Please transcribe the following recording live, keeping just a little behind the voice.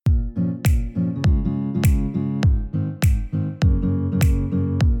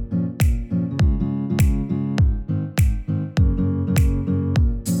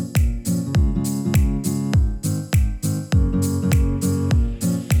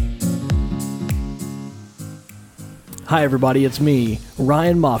Hi everybody, it's me,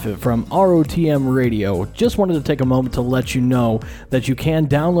 Ryan Moffat from ROTM Radio. Just wanted to take a moment to let you know that you can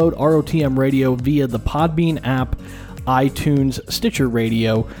download ROTM Radio via the Podbean app, iTunes, Stitcher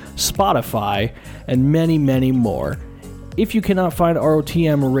Radio, Spotify, and many, many more. If you cannot find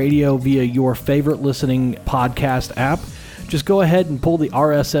ROTM Radio via your favorite listening podcast app, just go ahead and pull the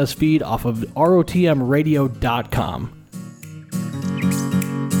RSS feed off of rotmradio.com.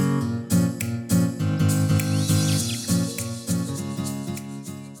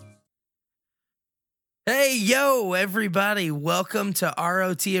 Hey, yo, everybody. Welcome to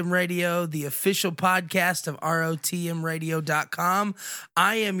ROTM Radio, the official podcast of rotmradio.com.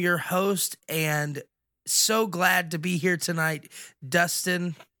 I am your host and so glad to be here tonight,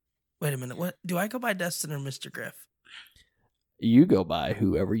 Dustin. Wait a minute. What do I go by, Dustin or Mr. Griff? You go by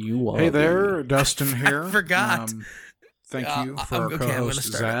whoever you want. Hey there, Dustin here. I forgot. Thank you for our co-host,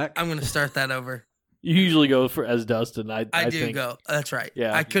 Zach. I'm going to start that over. You usually go for as Dustin. I do think. go. That's right.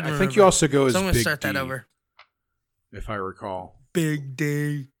 Yeah. I couldn't I remember. think you also go as So I'm going to Big start D, that over. if I recall. Big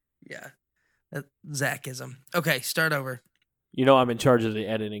D. Yeah. Zachism. Okay, start over. You know I'm in charge of the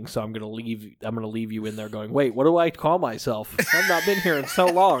editing, so I'm gonna leave you in there going, wait, what do I call myself? I've not been here in so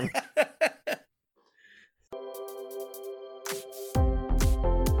long.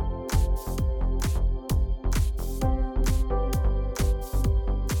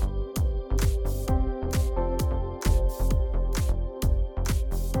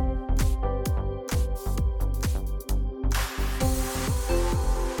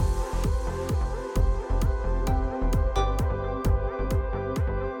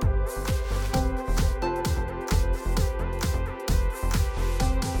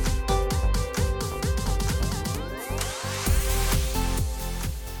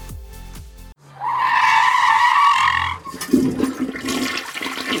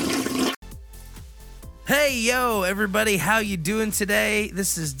 Hey, yo, everybody, how you doing today?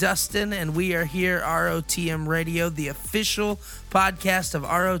 This is Dustin, and we are here, ROTM Radio, the official podcast of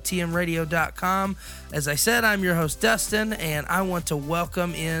rotmradio.com. As I said, I'm your host, Dustin, and I want to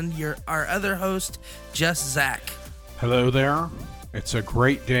welcome in our other host, Just Zach. Hello there. It's a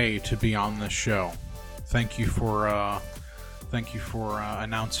great day to be on this show. Thank you for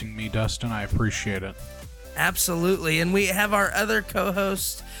announcing me, Dustin. I appreciate it. Absolutely, and we have our other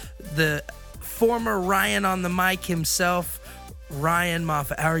co-host, the former Ryan on the mic himself, Ryan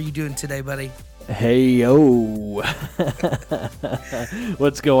Moffat. How are you doing today, buddy? Hey, yo.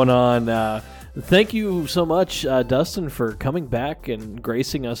 What's going on? Thank you so much, Dustin, for coming back and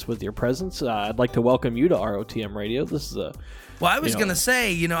gracing us with your presence. I'd like to welcome you to ROTM Radio. This is Well, I was going to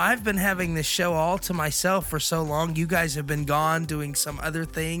say, I've been having this show all to myself for so long. You guys have been gone doing some other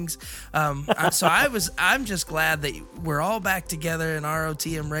things. So I'm just glad that we're all back together in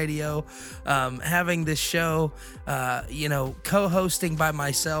ROTM Radio. Having this show, co-hosting by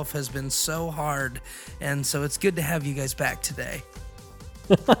myself has been so hard. And so it's good to have you guys back today.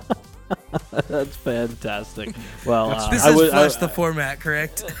 That's fantastic. Well, this is the format,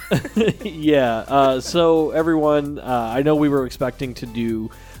 correct? Yeah. So everyone, I know we were expecting to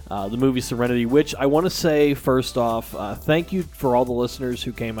do the movie Serenity, which I want to say first off, thank you for all the listeners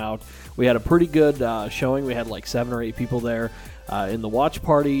who came out. We had a pretty good showing. We had like 7 or 8 people there in the watch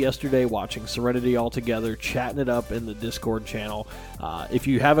party yesterday, watching Serenity all together, chatting it up in the Discord channel. If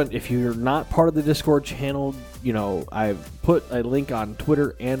you're not part of the Discord channel, I've put a link on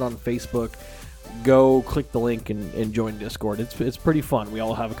Twitter and on Facebook. Go click the link and join Discord. It's pretty fun. We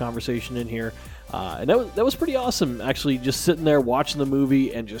all have a conversation in here. And that was pretty awesome, actually, just sitting there watching the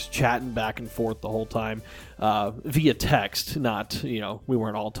movie and just chatting back and forth the whole time via text. Not, we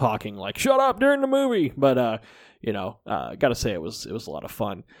weren't all talking like, shut up during the movie. But, gotta say it was a lot of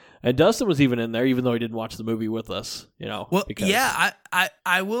fun. And Dustin was even in there, even though he didn't watch the movie with us, Well, yeah,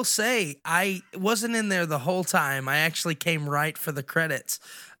 I will say I wasn't in there the whole time. I actually came right for the credits.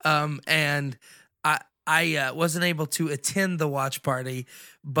 And I wasn't able to attend the watch party,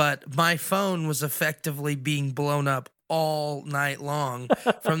 but my phone was effectively being blown up all night long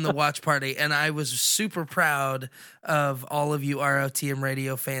from the watch party. And I was super proud of all of you ROTM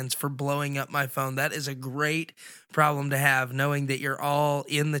Radio fans for blowing up my phone. That is a great problem to have, knowing that you're all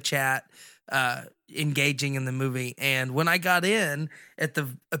in the chat, engaging in the movie. And when I got in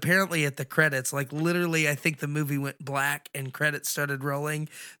apparently at the credits, like literally, I think the movie went black and credits started rolling.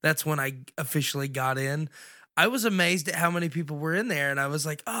 That's when I officially got in. I was amazed at how many people were in there, and I was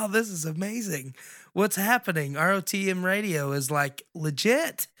like, oh, this is amazing. What's happening? ROTM Radio is like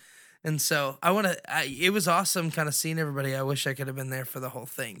legit. And so it was awesome kind of seeing everybody. I wish I could have been there for the whole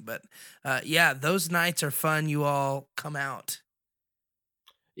thing. But yeah, those nights are fun. You all come out.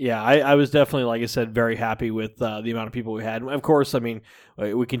 Yeah, I was definitely, like I said, very happy with the amount of people we had. Of course, I mean,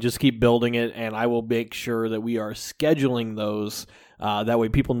 we can just keep building it, and I will make sure that we are scheduling those. That way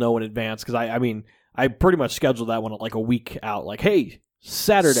people know in advance, because I mean, I pretty much scheduled that one like a week out. Like, hey,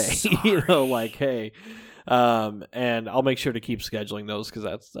 Saturday, like, hey. And I'll make sure to keep scheduling those,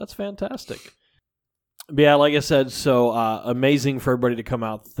 because that's fantastic. But yeah, like I said, so amazing for everybody to come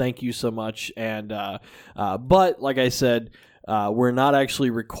out. Thank you so much. And but like I said, we're not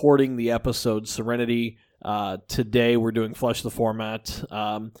actually recording the episode Serenity today. We're doing Flush the Format.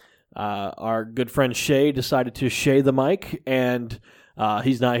 Our good friend Shay decided to Shay the mic, and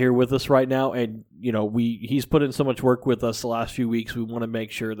he's not here with us right now. And he's put in so much work with us the last few weeks. We want to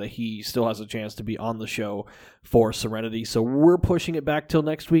make sure that he still has a chance to be on the show for Serenity. So we're pushing it back till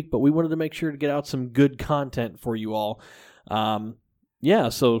next week, but we wanted to make sure to get out some good content for you all. So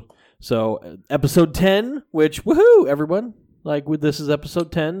episode 10, which, woohoo, everyone. Like, this is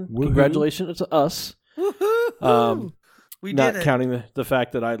episode 10. Woohoo. Congratulations to us. Woohoo! We not did it. Counting the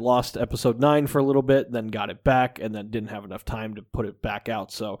fact that I lost episode 9 for a little bit, then got it back, and then didn't have enough time to put it back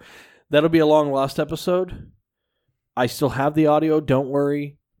out. So that'll be a long lost episode. I still have the audio, don't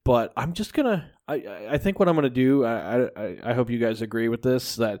worry. But I'm just going to... I think what I'm going to do, I hope you guys agree with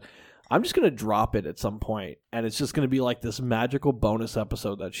this, that I'm just going to drop it at some point, and it's just going to be like this magical bonus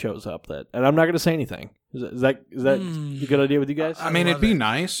episode that shows up. And I'm not going to say anything. Is that a good idea with you guys? I mean, it'd be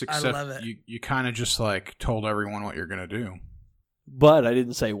nice, except love it. you kind of just like told everyone what you're going to do. But I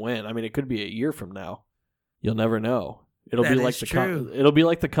didn't say when. I mean, it could be a year from now. You'll never know. It'll be like it'll be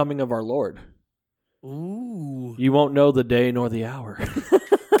like the coming of our Lord. Ooh. You won't know the day nor the hour.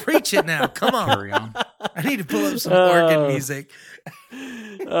 Preach it now. Come on. Carry on. I need to pull up some organ music.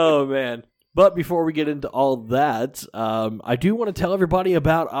 Oh, man. But before we get into all that, I do want to tell everybody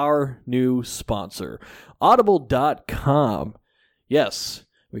about our new sponsor, Audible.com. Yes,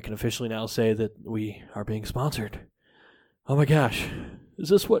 we can officially now say that we are being sponsored. Oh my gosh. Is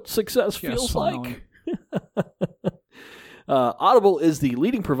this what success feels like? Audible is the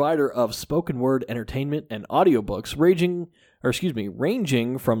leading provider of spoken word entertainment and audiobooks, ranging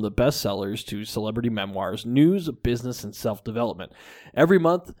from the bestsellers to celebrity memoirs, news, business, and self-development. Every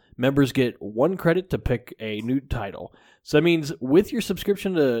month, members get 1 credit to pick a new title. So that means with your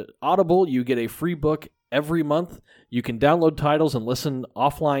subscription to Audible, you get a free book every month. You can download titles and listen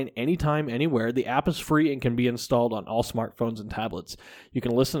offline anytime, anywhere. The app is free and can be installed on all smartphones and tablets. You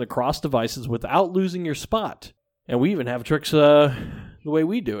can listen across devices without losing your spot. And we even have tricks the way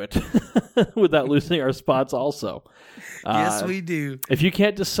we do it without losing our spots also. Yes, we do. If you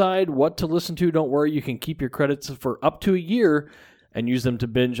can't decide what to listen to, don't worry. You can keep your credits for up to a year and use them to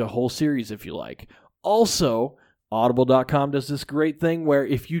binge a whole series if you like. Also, Audible.com does this great thing where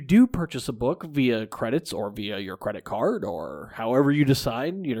if you do purchase a book via credits or via your credit card or however you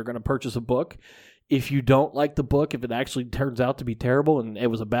decide you're going to purchase a book, if you don't like the book, if it actually turns out to be terrible and it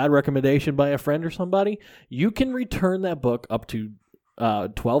was a bad recommendation by a friend or somebody, you can return that book up to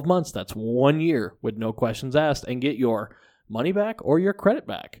 12 months. That's 1 year with no questions asked and get your money back or your credit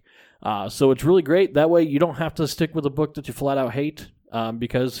back. So it's really great. That way you don't have to stick with a book that you flat out hate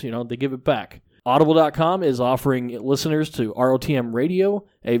because, they give it back. Audible.com is offering listeners to ROTM Radio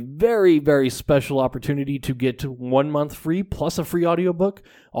a very, very special opportunity to get 1 month free plus a free audiobook.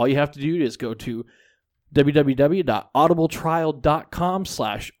 All you have to do is go to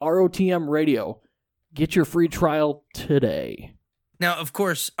www.audibletrial.com/ROTM Radio. Get your free trial today. Now, of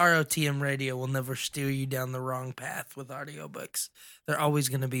course, ROTM Radio will never steer you down the wrong path with audiobooks. They're always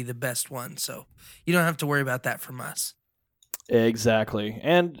going to be the best one, so you don't have to worry about that from us. Exactly.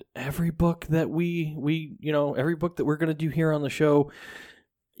 And every book that every book that we're going to do here on the show,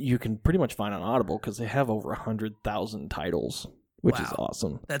 you can pretty much find on Audible because they have over 100,000 titles, which is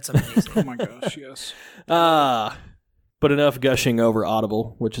awesome. That's amazing. Oh my gosh, yes. But enough gushing over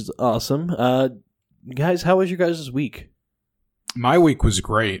Audible, which is awesome. Guys, how was your guys' week? My week was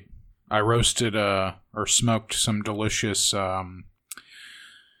great. I roasted or smoked some delicious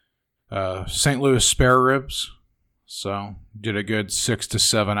St. Louis spare ribs. So did a good 6 to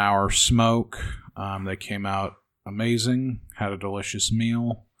 7 hour smoke. They came out amazing. Had a delicious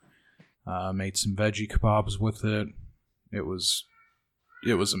meal. Made some veggie kebabs with it. It was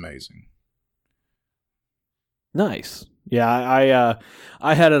amazing. Nice. Yeah,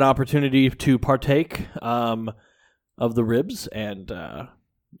 I had an opportunity to partake of the ribs, and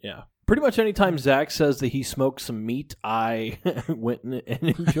pretty much anytime Zach says that he smoked some meat, I went and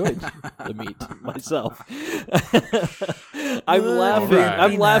enjoyed the meat myself. I'm laughing. Right.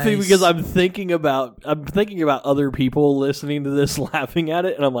 I'm laughing Nice. because I'm thinking about other people listening to this laughing at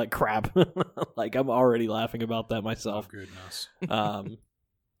it, and I'm like, crap. Like I'm already laughing about that myself. Oh, goodness.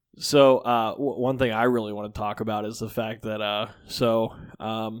 So, one thing I really want to talk about is the fact that,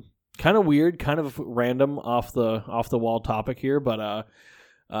 kind of weird, kind of random, off the wall topic here, but,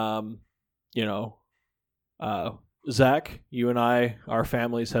 Zach, you and I, our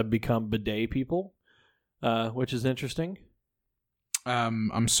families have become bidet people, which is interesting.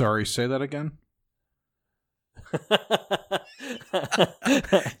 I'm sorry. Say that again.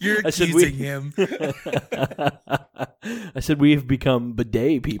 You're accusing him. I said we've become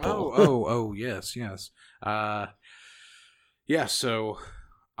bidet people. Oh, yes. Yeah, so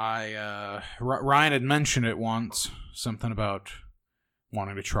Ryan had mentioned it once, something about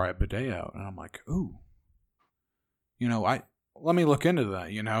wanting to try a bidet out, and I'm like, ooh, let me look into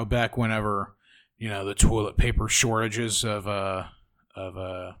that, back whenever, the toilet paper shortages of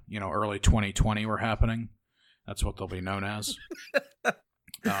early 2020 were happening. That's what they'll be known as.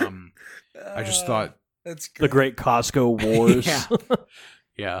 I just thought that's the great Costco wars.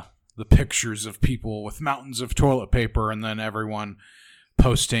 Yeah. The pictures of people with mountains of toilet paper, and then everyone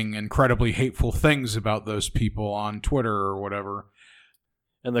posting incredibly hateful things about those people on Twitter or whatever.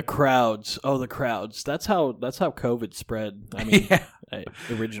 And the crowds. Oh, the crowds. That's how COVID spread. I mean,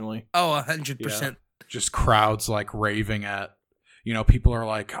 originally. Oh, 100%. Yeah. Just crowds like raving at, people are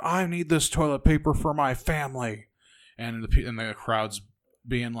like, I need this toilet paper for my family. And the crowds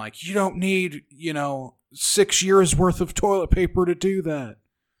being like, you don't need, 6 years worth of toilet paper to do that.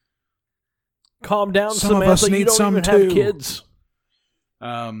 Calm down, some Samantha. Of us need you don't some even too. Have kids.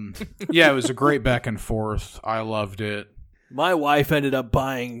 Yeah, it was a great back and forth. I loved it. My wife ended up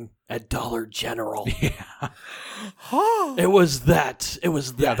buying at Dollar General. Yeah. It was that.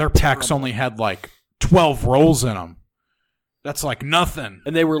 Yeah, their packs terrible. only had like 12 rolls in them. That's like nothing.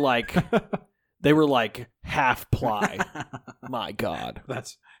 And they were like half ply. My God.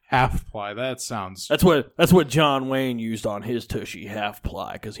 That's half ply. That sounds... That's what John Wayne used on his tushy, half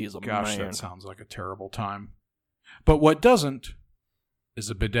ply, because he's a Gosh, man. that sounds like a terrible time. But what doesn't is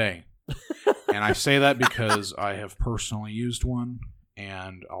a bidet. And I say that because I have personally used one,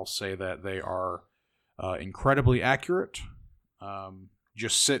 and I'll say that they are incredibly accurate.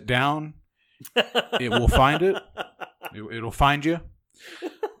 Just sit down. It will find it. It'll find you.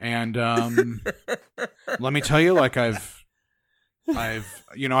 And let me tell you, like I've I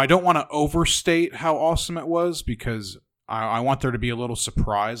don't want to overstate how awesome it was, because I want there to be a little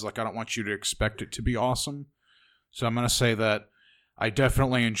surprise. Like, I don't want you to expect it to be awesome. So I'm going to say that I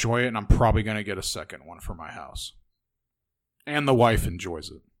definitely enjoy it, and I'm probably going to get a second one for my house. And the wife enjoys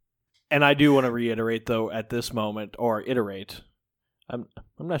it. And I do want to reiterate, though, at this moment, or iterate. I'm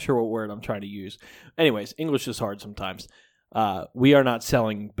not sure what word I'm trying to use. Anyways, English is hard sometimes. We are not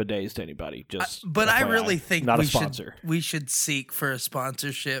selling bidets to anybody. But FYI, I really think not a sponsor. we should seek for a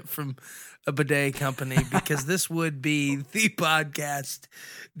sponsorship from a bidet company, because this would be the podcast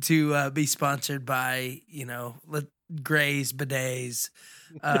to be sponsored by, Gray's Bidets.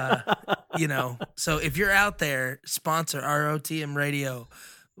 So if you're out there, sponsor ROTM Radio.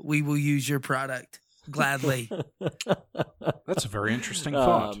 We will use your product gladly. That's a very interesting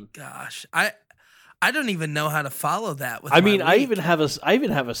thought. Gosh, I don't even know how to follow that. With I mean, my I week. even have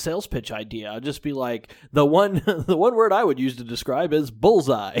a sales pitch idea. I'll just be like, the one word I would use to describe is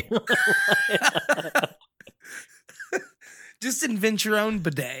bullseye. Just invent your own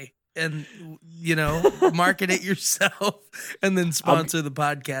bidet and market it yourself, and then sponsor the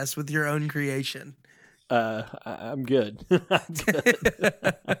podcast with your own creation. I'm good. I'm good.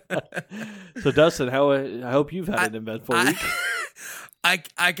 So, Dustin, I hope you've had an eventful week.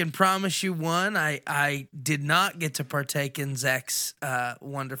 I can promise you one. I did not get to partake in Zach's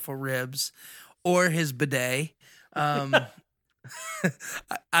wonderful ribs or his bidet. I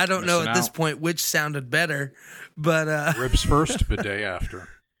don't know at this point which sounded better, but ribs first, bidet after.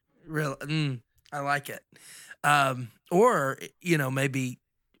 I like it. Or maybe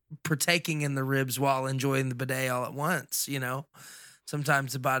partaking in the ribs while enjoying the bidet all at once.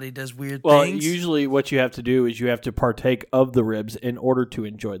 Sometimes the body does weird things. Well, usually what you have to do is you have to partake of the ribs in order to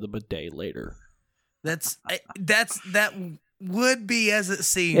enjoy the bidet later. That would be as it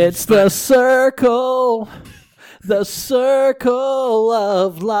seems. It's the circle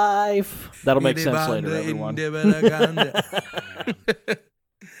of life. That'll make sense later, everyone.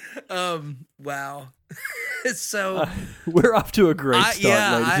 Wow. So we're off to a great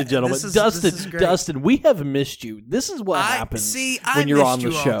start, ladies and gentlemen. This is great. Dustin, we have missed you. This is what happens when you're on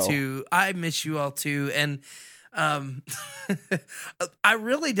the show. I miss you all too, and I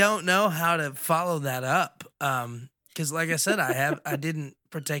really don't know how to follow that up. Because, like I said, I didn't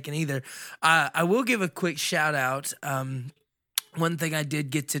partake in either. I will give a quick shout out. One thing I did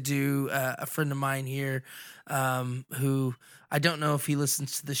get to do, a friend of mine here, who I don't know if he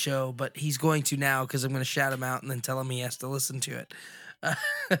listens to the show, but he's going to now because I'm going to shout him out and then tell him he has to listen to it.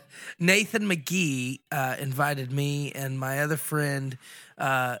 Nathan McGee invited me and my other friend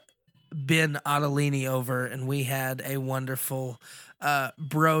Ben Ottolini over, and we had a wonderful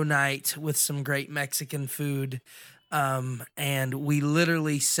bro night with some great Mexican food. And we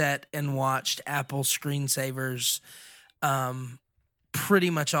literally sat and watched Apple screensavers pretty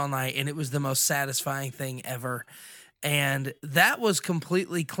much all night, and it was the most satisfying thing ever. And that was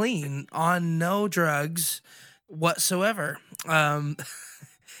completely clean, on no drugs whatsoever. And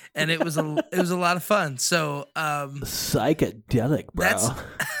it was a lot of fun. So psychedelic, bro.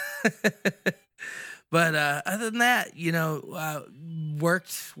 But other than that,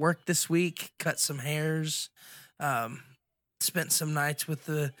 worked this week, cut some hairs, spent some nights with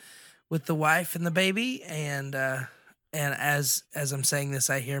the wife and the baby, and as I'm saying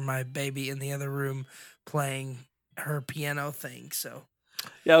this, I hear my baby in the other room playing her piano thing. So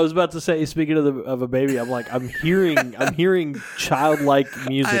yeah, I was about to say, speaking of a baby, I'm hearing childlike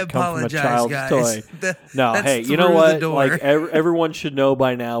music come from a child's toy. No, hey, you know what? Like everyone should know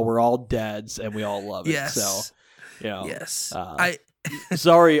by now, we're all dads and we all love it. Yes. So, yes.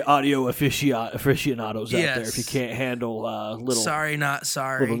 Sorry, audio aficionados Yes. out there, if you can't handle little. Sorry, not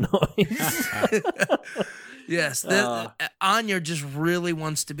sorry. Little noise. Yes, Anya just really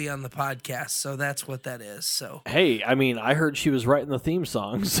wants to be on the podcast, so that's what that is. So hey, I mean, I heard she was writing the theme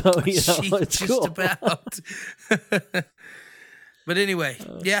song, so it's just cool. about. But anyway,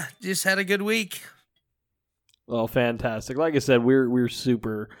 yeah, just had a good week. Well, fantastic. Like I said, we were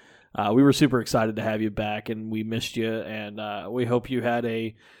super excited to have you back, and we missed you, and we hope you had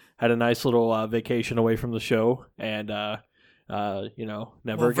a nice little vacation away from the show, and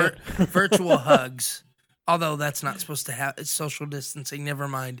never again. Virtual hugs. Although that's not supposed to have, it's social distancing. Never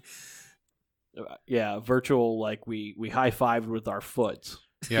mind. Yeah, virtual, like we high-fived with our foot.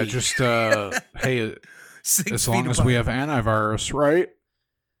 Yeah, just hey, 6 as feet long as apart. we have antivirus, right?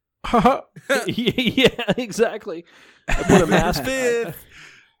 Yeah, exactly. I put a mask.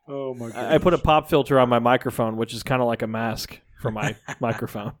 Oh my god! I put a pop filter on my microphone, which is kind of like a mask for my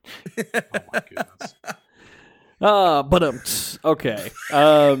microphone. Oh my goodness! But okay.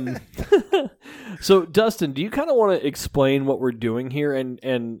 So Dustin, do you kind of want to explain what we're doing here, and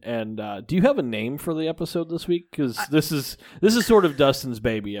do you have a name for the episode this week? Because this is sort of Dustin's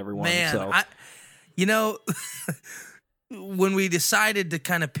baby, everyone. Man, so. When we decided to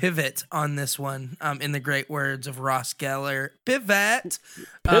kind of pivot on this one, in the great words of Ross Geller, pivot.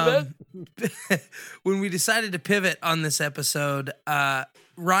 When we decided to pivot on this episode,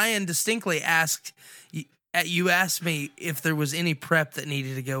 Ryan distinctly asked. You asked me if there was any prep that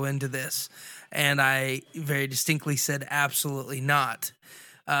needed to go into this, and I very distinctly said absolutely not.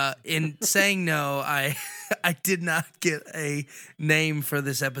 In saying no, I did not get a name for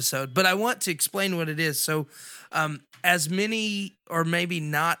this episode, but I want to explain what it is. So, as many, or maybe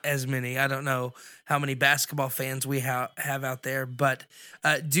not as many, I don't know how many basketball fans we have out there, but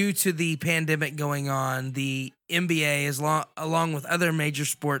due to the pandemic going on, the NBA, along with other major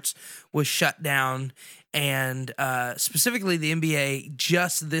sports, was shut down. And specifically, the NBA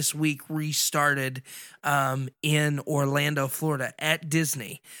just this week restarted in Orlando, Florida, at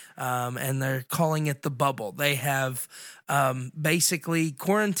Disney, and they're calling it the bubble. They have basically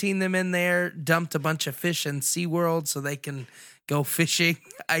quarantined them in there, dumped a bunch of fish in SeaWorld so they can go fishing,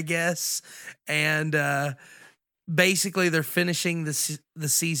 I guess, and basically they're finishing the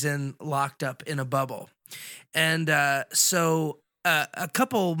season locked up in a bubble. And so a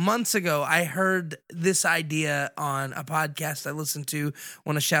couple months ago, I heard this idea on a podcast I listened to.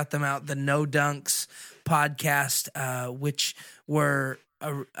 Want to shout them out, the No Dunks podcast, which were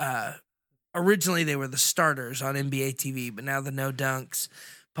originally they were the starters on NBA TV, but now the No Dunks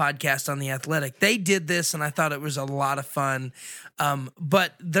podcast on The Athletic. They did this, and I thought it was a lot of fun.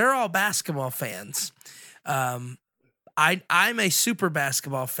 But they're all basketball fans. I'm a super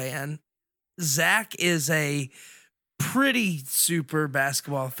basketball fan. Zach is a pretty super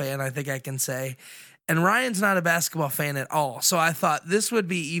basketball fan, I think I can say. And Ryan's not a basketball fan at all. So I thought this would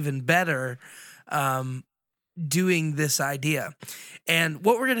be even better doing this idea. And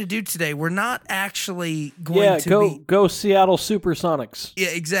what we're going to do today, we're not actually going to go Seattle Supersonics. Yeah,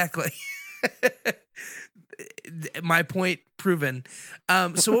 exactly. My point proven.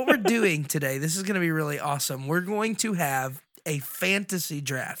 So what we're doing today, this is going to be really awesome. We're going to have a fantasy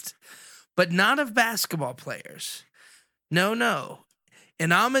draft, but not of basketball players. No.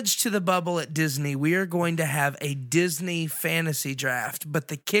 In homage to the bubble at Disney, we are going to have a Disney fantasy draft. But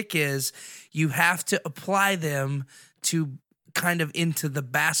the kick is you have to apply them to kind of into the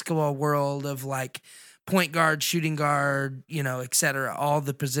basketball world of like point guard, shooting guard, et cetera, all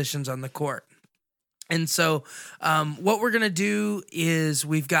the positions on the court. And so what we're going to do is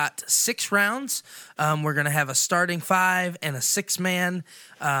we've got 6 rounds. We're going to have a starting 5 and a 6-man.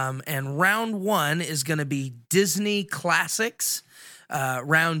 And round 1 is going to be Disney classics.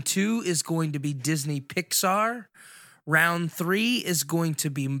 Round 2 is going to be Disney Pixar. Round 3 is going to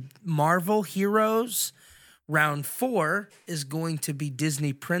be Marvel heroes. Round 4 is going to be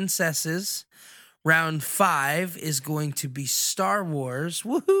Disney princesses. Round 5 is going to be Star Wars.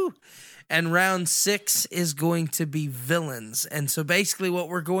 Woohoo! And round 6 is going to be villains. And so basically what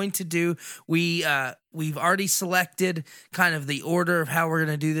we're going to do, we've already selected kind of the order of how we're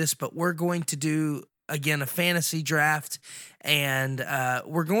going to do this, but we're going to do, again, a fantasy draft. And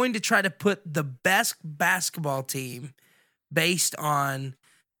we're going to try to put the best basketball team based on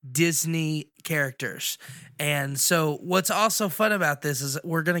Disney characters. And so what's also fun about this is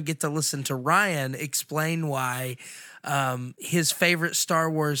we're going to get to listen to Ryan explain why his favorite Star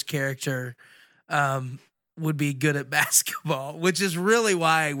Wars character would be good at basketball, which is really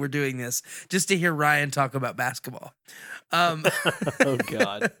why we're doing this, just to hear Ryan talk about basketball. Oh,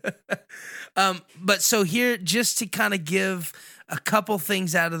 God. But so here, just to kind of give a couple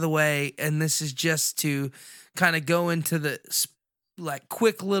things out of the way, and this is just to kind of go into the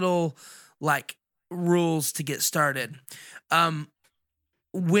quick little rules to get started.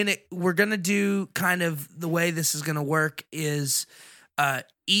 We're gonna do kind of the way this is gonna work is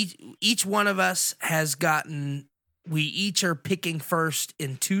each one of us has gotten. We each are picking first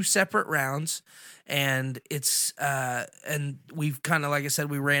in 2 separate rounds, and it's and we've kind of, like I said,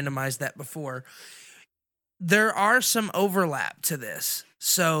 we randomized that before. There are some overlap to this.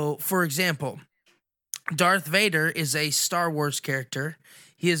 So, for example, Darth Vader is a Star Wars character.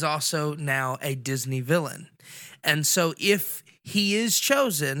 He is also now a Disney villain. And so if he is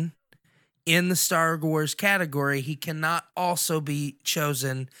chosen in the Star Wars category, he cannot also be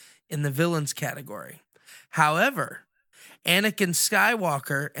chosen in the villains category. However, Anakin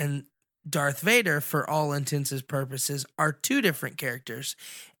Skywalker and Darth Vader, for all intents and purposes, are 2 different characters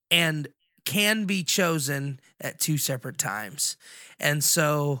and can be chosen at 2 separate times. And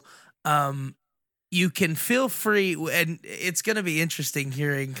so you can feel free, and it's going to be interesting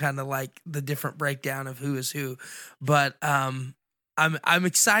hearing kind of the different breakdown of who is who. But I'm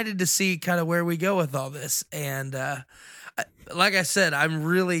excited to see kind of where we go with all this. And like I said, I'm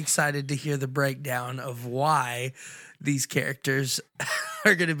really excited to hear the breakdown of why these characters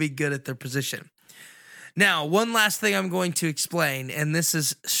are going to be good at their position. Now, one last thing I'm going to explain, and this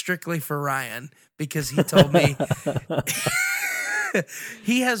is strictly for Ryan, because he told me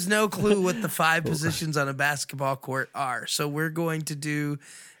he has no clue what the 5 positions on a basketball court are. So we're going to do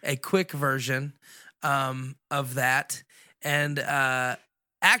a quick version of that. And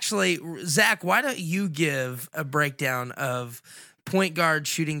actually, Zach, why don't you give a breakdown of point guard,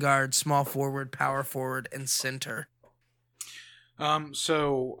 shooting guard, small forward, power forward, and center?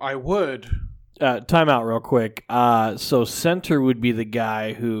 So I would... Time out real quick. So center would be the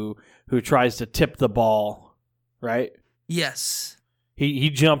guy who tries to tip the ball, right? Yes. He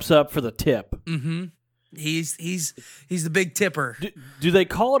jumps up for the tip. Mm-hmm. He's the big tipper. Do they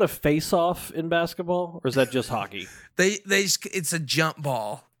call it a face-off in basketball, or is that just hockey? It's a jump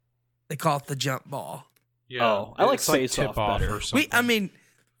ball. They call it the jump ball. Yeah. Oh, I like face-off better.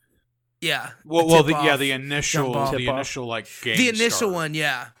 Yeah. The initial game. The initial start. one,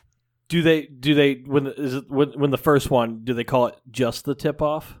 yeah. Do they when the first one, do they call it just the tip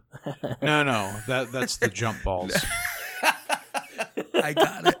off? No, that's the jump balls. I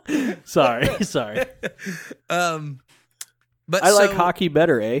got it. Sorry. But I like hockey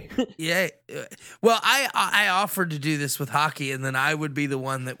better, eh? Yeah. Well, I offered to do this with hockey, and then I would be the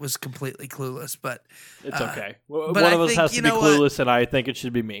one that was completely clueless. But it's okay. One but of us has to be clueless, and I think it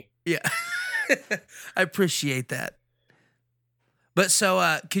should be me. Yeah, I appreciate that. But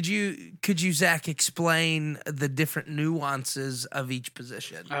so, could you, Zach, explain the different nuances of each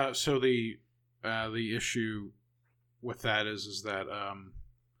position? So the issue with that is that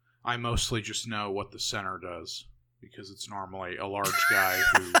I mostly just know what the center does, because it's normally a large guy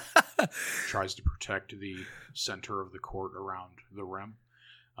who tries to protect the center of the court around the rim.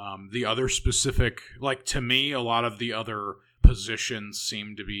 The other specific, to me, a lot of the other positions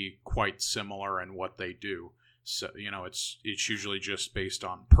seem to be quite similar in what they do. So, it's usually just based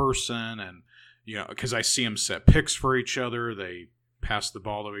on person, and, because I see them set picks for each other, they pass the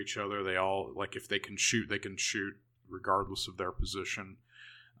ball to each other, they all, if they can shoot regardless of their position.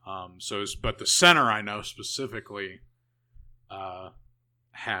 But the center, I know specifically, I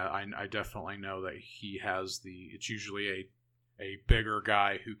definitely know that he has it's usually a bigger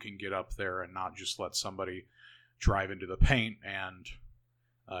guy who can get up there and not just let somebody drive into the paint and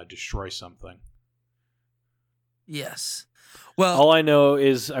destroy something. Yes. Well, all I know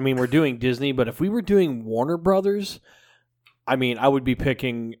is, I mean, we're doing Disney, but if we were doing Warner Brothers, I mean, I would be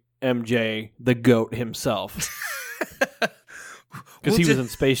picking MJ, the GOAT himself. Because he was in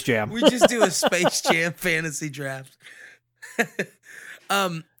Space Jam. We just do a Space Jam fantasy draft.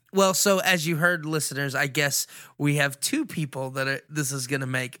 Well, so as you heard, listeners, I guess we have two people that this is going to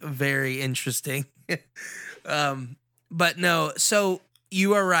make very interesting. But no, so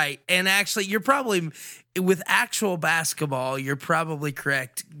you are right. And actually, you're probably, with actual basketball, you're probably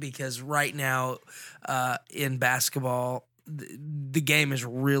correct, because right now in basketball, the game is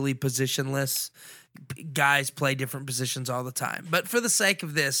really positionless. Guys play different positions all the time. But for the sake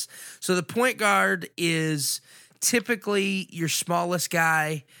of this, so the point guard is typically your smallest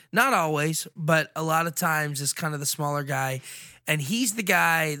guy, not always, but a lot of times is kind of the smaller guy. And he's the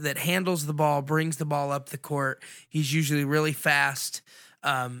guy that handles the ball, brings the ball up the court. He's usually really fast.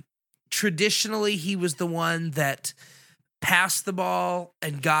 Traditionally, he was the one that passed the ball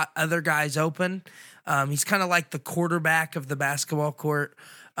and got other guys open. He's kind of like the quarterback of the basketball court.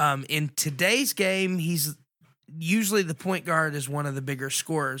 In today's game, he's usually the point guard is one of the bigger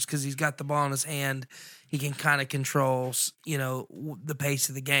scorers because he's got the ball in his hand. He can kind of control, the pace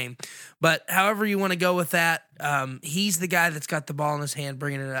of the game. But however you want to go with that, he's the guy that's got the ball in his hand,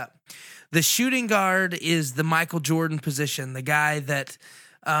 bringing it up. The shooting guard is the Michael Jordan position, the guy that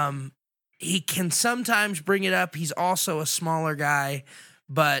he can sometimes bring it up. He's also a smaller guy,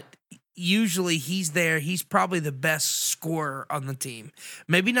 but usually he's there. He's probably the best scorer on the team.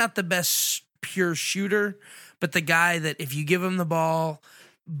 Maybe not the best pure shooter, but the guy that if you give him the ball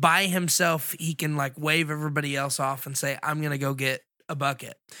by himself, he can like wave everybody else off and say, I'm going to go get a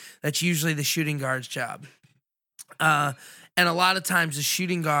bucket. That's usually the shooting guard's job. And a lot of times the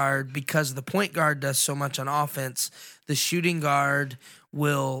shooting guard, because the point guard does so much on offense, the shooting guard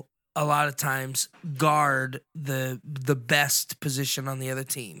will a lot of times guard the best position on the other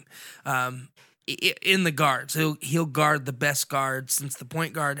team. In the guards, he'll guard the best guard. Since the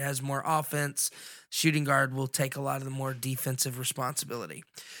point guard has more offense, shooting guard will take a lot of the more defensive responsibility.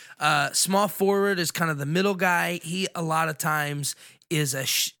 Small forward is kind of the middle guy. He a lot of times is a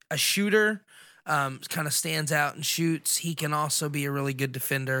shooter. Kind of stands out and shoots. He can also be a really good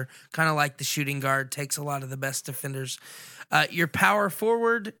defender, kind of like the shooting guard, takes a lot of the best defenders. Your power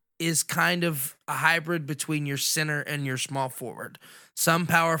forward is kind of a hybrid between your center and your small forward. Some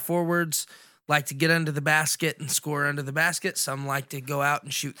power forwards like to get under the basket and score under the basket. Some like to go out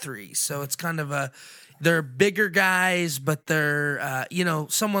and shoot threes. So it's kind of they're bigger guys, but they're,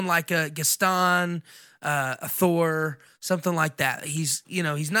 someone like a Gaston, a Thor, something like that. He's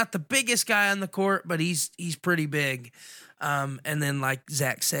not the biggest guy on the court, but he's pretty big. And then like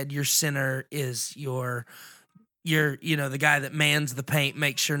Zach said, your center is your the guy that mans the paint,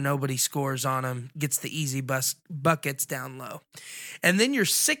 makes sure nobody scores on him, gets the easy buckets down low. And then your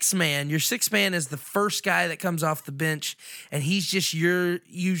sixth man is the first guy that comes off the bench, and he's just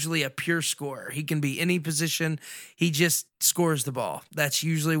usually a pure scorer. He can be any position. He just scores the ball. That's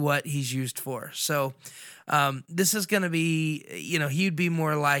usually what he's used for. So this is going to be, he'd be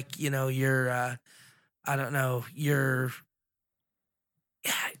more like, your,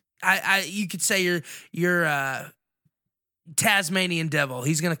 you could say your Tasmanian Devil.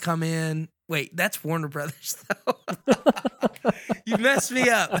 He's gonna come in. Wait, that's Warner Brothers though. You messed me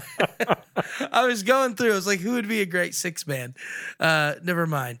up. I was going through. I was like, who would be a great six man? Never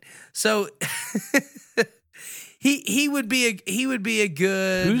mind. So he would be a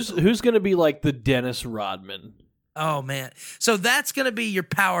good. Who's gonna be like the Dennis Rodman? Oh man. So that's gonna be your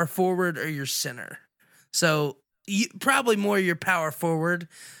power forward or your center. So probably more your power forward.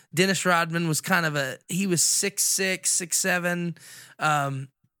 Dennis Rodman was he was 6'6", 6'7".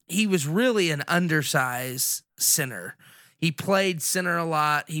 He was really an undersized center. He played center a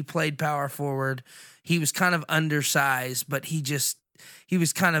lot. He played power forward. He was kind of undersized, but he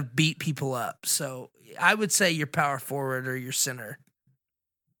was kind of beat people up. So I would say your power forward or your center.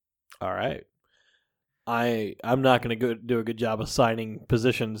 All right. I'm not going to do a good job assigning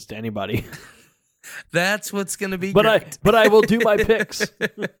positions to anybody. That's what's going to be great. But I will do my picks.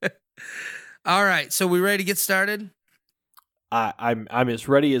 All right, so we ready to get started? I'm as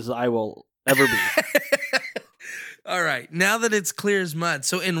ready as I will ever be. All right, now that it's clear as mud.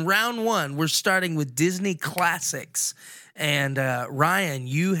 So in round one, we're starting with Disney classics. And Ryan,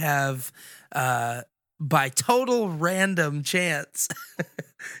 you have, by total random chance,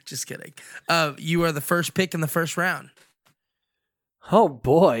 just kidding, you are the first pick in the first round. Oh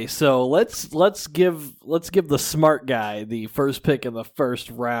boy! So let's give the smart guy the first pick in the first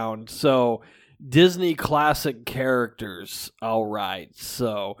round. So Disney classic characters. All right.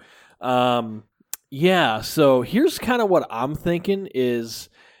 So, yeah. So here's kind of what I'm thinking is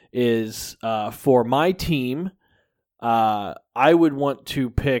for my team. I would want to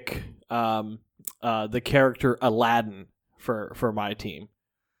pick the character Aladdin for my team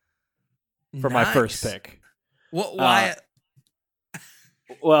for my first pick. What? Why?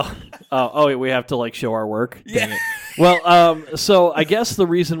 Well, wait, we have to like show our work. Dang it. Well, so I guess the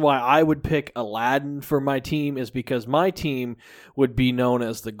reason why I would pick Aladdin for my team is because my team would be known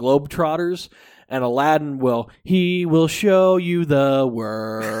as the Globetrotters, and Aladdin will show you the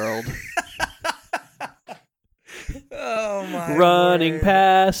world. Oh my! Running, word.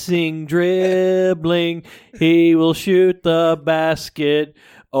 passing, dribbling, he will shoot the basket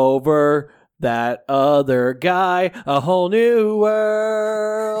over that other guy, a whole new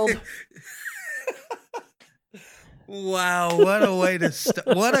world. Wow, what a way to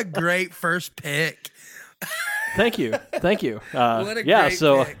start. What a great first pick. Thank you. What a yeah, great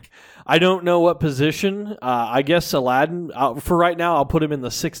so pick. I don't know what position. I guess Aladdin, for right now, I'll put him in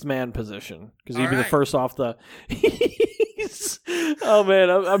the sixth man position because he'd be the first off the... Oh, man,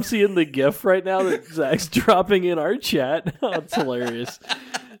 I'm seeing the GIF right now that Zach's dropping in our chat. Oh, it's hilarious.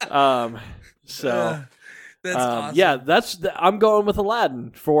 So, that's awesome. yeah, I'm going with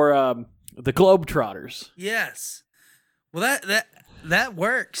Aladdin for the Globetrotters. Yes. Well, that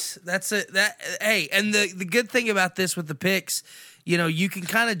works. That's it. Hey, and the good thing about this with the picks, you can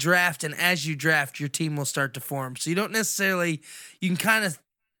kind of draft, and as you draft, your team will start to form. So you don't necessarily, you can kind of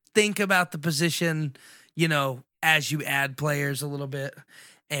think about the position, as you add players a little bit.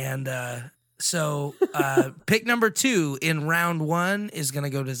 And so pick number 2 in round 1 is going to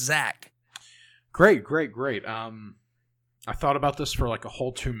go to Zach. Great. I thought about this for like a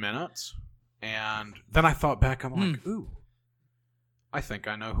whole 2 minutes, and then I thought back. I'm like, ooh, I think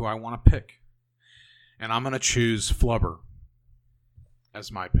I know who I want to pick, and I'm going to choose Flubber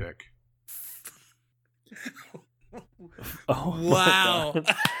as my pick. Oh, wow.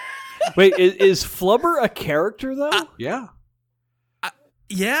 Wait, is Flubber a character though? Yeah.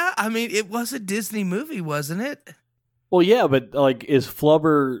 Yeah, I mean, it was a Disney movie, wasn't it? Well, yeah, but like, is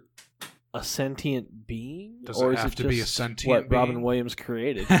Flubber a sentient being? Does or it is have it to just be a sentient what being? Robin Williams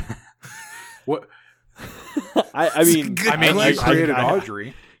created? What? I mean, Good you question. created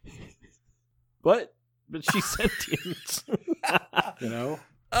Audrey. What? But she's sentient.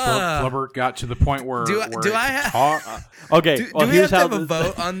 Flubber got to the point where do I have? Okay, Do well, we here's have to how have a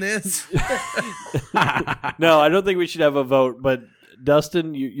vote on this? No, I don't think we should have a vote. But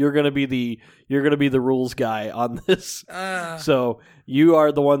Dustin, you're gonna be the rules guy on this. So you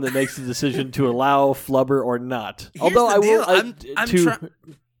are the one that makes the decision to allow Flubber or not. Although I will.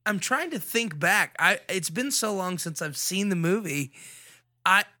 I'm trying to think back. It's been so long since I've seen the movie.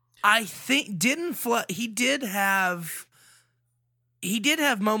 I think he did have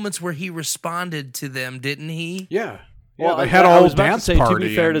moments where he responded to them, didn't he? Yeah. Well, they had a I whole was about dance to say, party. to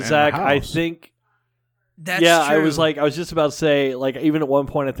be fair to in Zach, the I house. think. That's yeah, true. I was just about to say, like, even at one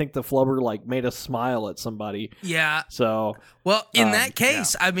point, I think the Flubber like made a smile at somebody. Yeah. So, well, in that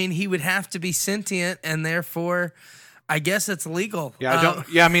case, I mean, he would have to be sentient, and therefore, I guess it's legal. Yeah,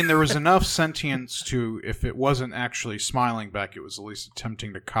 I mean, there was enough sentience to, if it wasn't actually smiling back, it was at least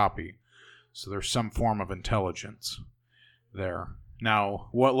attempting to copy. So there's some form of intelligence there. Now,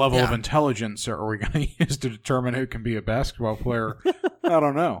 what level of intelligence are we going to use to determine who can be a basketball player? I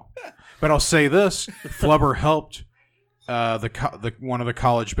don't know. But I'll say this: Flubber helped one of the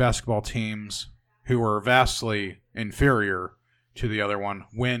college basketball teams, who were vastly inferior to the other one,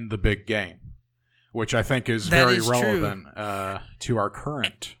 win the big game, which I think is very relevant to our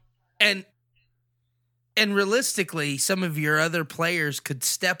current. And realistically, some of your other players could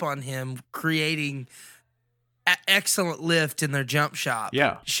step on him, creating excellent lift in their jump shot,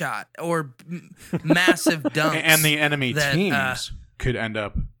 or massive dunks. And the enemy teams could end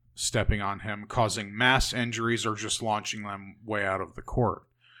up stepping on him, causing mass injuries or just launching them way out of the court,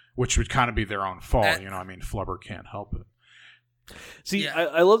 which would kind of be their own fault. I mean, Flubber can't help it. See,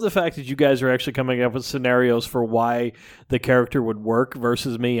 I love the fact that you guys are actually coming up with scenarios for why the character would work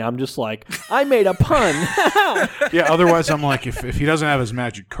versus me. I'm just like, I made a pun. Yeah, otherwise I'm like, if he doesn't have his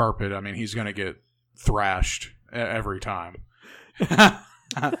magic carpet, I mean, he's going to get thrashed every time.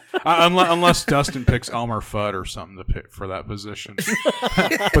 Unless Dustin picks Elmer Fudd or something to pick for that position.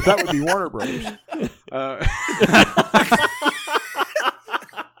 But that would be Warner Brothers.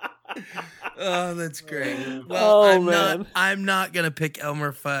 Oh, that's great. Well, man. I'm not gonna pick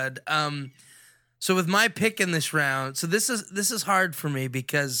Elmer Fudd. So with my pick in this round, so this is hard for me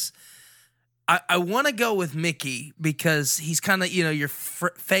because I want to go with Mickey because he's kind of your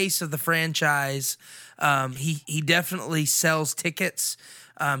face of the franchise. He definitely sells tickets.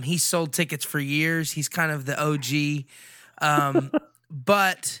 He's sold tickets for years. He's kind of the OG.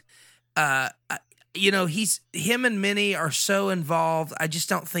 But him and Minnie are so involved. I just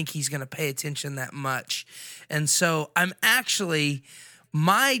don't think he's going to pay attention that much. And so I'm actually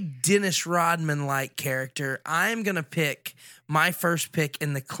my Dennis Rodman-like character. I'm going to pick my first pick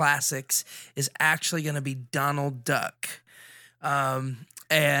in the classics is actually going to be Donald Duck.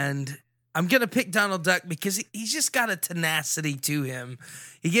 And I'm going to pick Donald Duck because he's just got a tenacity to him.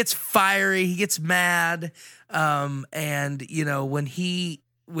 He gets fiery, he gets mad. And when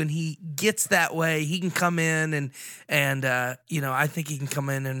he gets that way, he can come in and I think he can come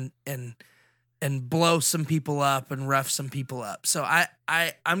in and blow some people up and rough some people up. So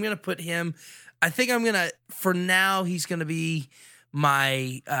I'm going to put him, I think I'm going to, for now, he's going to be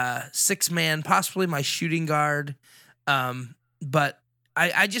my 6-man, possibly my shooting guard. But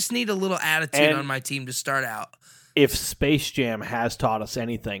I just need a little attitude on my team to start out. If Space Jam has taught us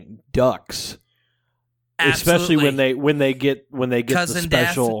anything, ducks. Absolutely. Especially when they get Cousin the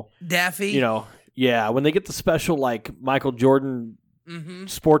special Daffy. When they get the special like Michael Jordan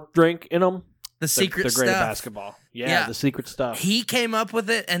sport drink in them. The secret they're stuff. great at basketball. Yeah, the secret stuff. He came up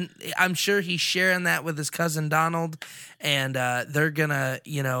with it, and I'm sure he's sharing that with his cousin Donald, and they're gonna,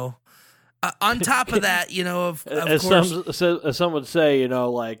 on top of that, of course. As some would say,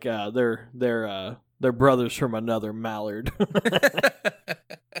 they're brothers from another Mallard.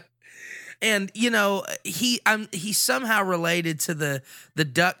 And he's somehow related to the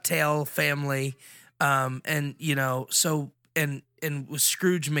Ducktail family, and with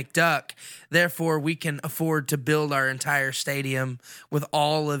Scrooge McDuck, therefore we can afford to build our entire stadium with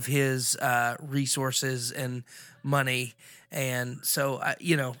all of his resources and money. And so,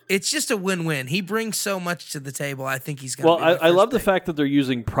 it's just a win-win. He brings so much to the table. I think he's going to I love the fact that they're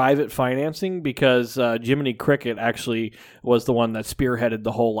using private financing because Jiminy Cricket actually was the one that spearheaded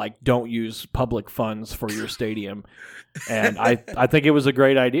the whole, don't use public funds for your stadium. And I think it was a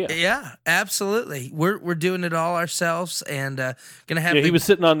great idea. Yeah, absolutely. We're doing it all ourselves and going to have he was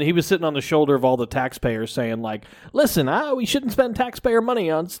sitting on the shoulder of all the taxpayers saying, listen, we shouldn't spend taxpayer money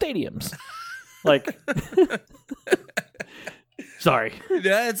on stadiums. Sorry.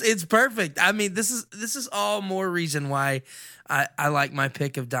 Yeah, it's perfect. I mean, this is all more reason why I like my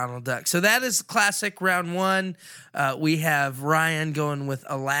pick of Donald Duck. So that is classic round 1. We have Ryan going with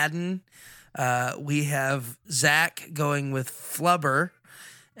Aladdin. We have Zach going with Flubber.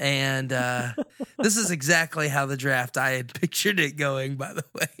 And this is exactly how the draft I had pictured it going, by the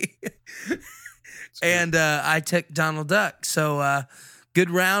way. And I took Donald Duck. So good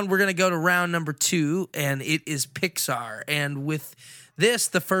round. We're going to go to round number 2, and it is Pixar. And with this,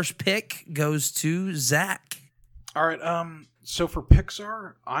 the first pick goes to Zach. All right. So for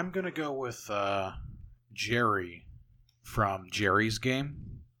Pixar, I'm going to go with Jerry from Jerry's Game.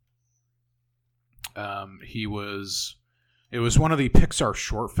 It was one of the Pixar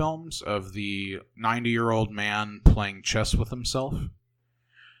short films of the 90-year-old man playing chess with himself.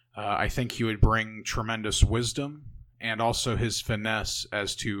 I think he would bring tremendous wisdom and also his finesse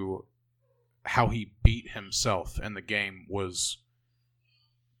as to how he beat himself in the game was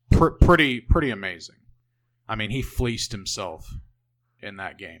pretty amazing. I mean, he fleeced himself in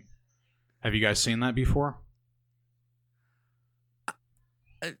that game. Have you guys seen that before?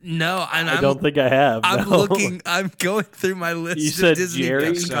 No, and I don't think I have. I'm no. looking. I'm going through my list. You said Disney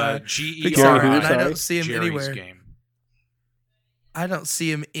Jerry? Pixar, G-E-R-I. and I don't see him Jerry's anywhere. Game. I don't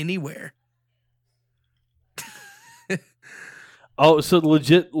see him anywhere. Oh, so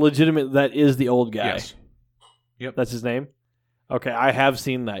legitimate. That is the old guy. Yes. Yep. That's his name. Okay, I have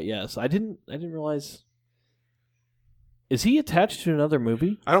seen that. Yes, I didn't realize. Is he attached to another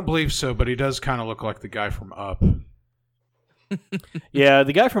movie? I don't believe so, but he does kind of look like the guy from Up. Yeah,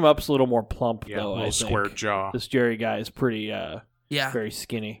 the guy from Up's a little more plump, Yeah, though. a little square jaw. This Jerry guy is pretty, Yeah. very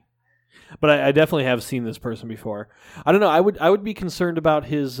skinny. But I definitely have seen this person before. I don't know. I would be concerned about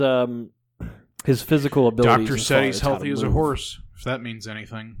his physical abilities. Doctor as said far he's as how healthy to as a move. horse, if that means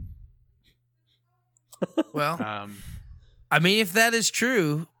anything. Well, I mean, if that is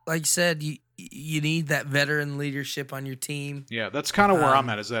true, like you said, you need that veteran leadership on your team. Yeah, that's kind of where I'm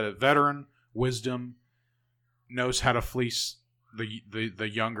at. Is that a veteran, wisdom, knows how to fleece the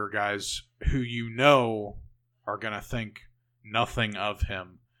younger guys who are going to think nothing of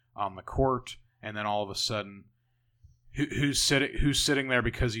him on the court, and then all of a sudden, who's sitting there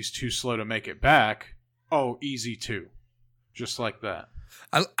because he's too slow to make it back? Oh, easy too, just like that.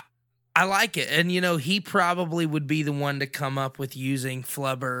 I I like it. And, he probably would be the one to come up with using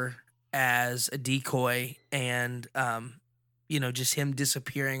Flubber as a decoy and, just him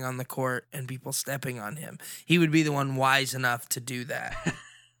disappearing on the court and people stepping on him. He would be the one wise enough to do that.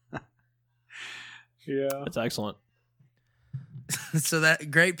 Yeah. That's excellent. So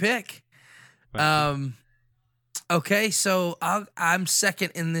great pick. Okay, so I'm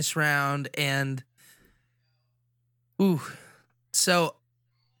second in this round, and so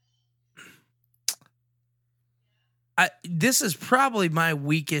this is probably my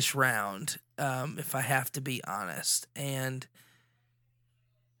weakest round, if I have to be honest, and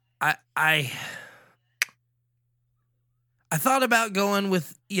I thought about going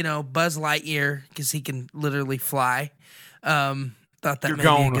with Buzz Lightyear because he can literally fly. Thought that You're may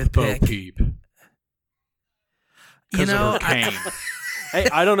going be a with good Bo pick. Peep. You know, Hey,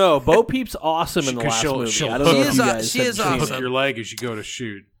 I don't know. Bo Peep's awesome in the last movie. I don't know if you guys she have is seen awesome. it. Hook your leg as you go to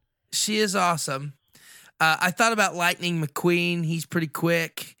shoot. She is awesome. I thought about Lightning McQueen. He's pretty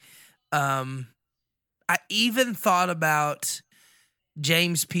quick. I even thought about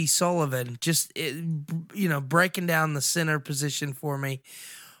James P. Sullivan, breaking down the center position for me.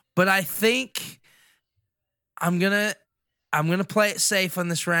 But I think I'm gonna play it safe on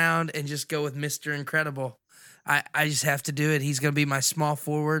this round and just go with Mr. Incredible. I just have to do it. He's gonna be my small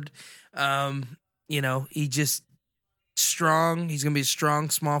forward. He just strong. He's gonna be a strong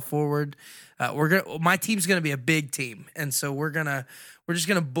small forward. My team's gonna be a big team, and so we're just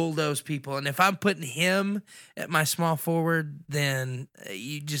gonna bulldoze people. And if I'm putting him at my small forward, then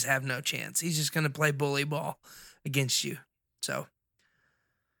you just have no chance. He's just gonna play bully ball against you. So,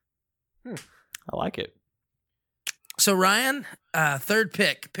 I like it. So Ryan, third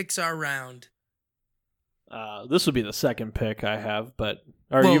pick, Pixar round. This would be the second pick I have,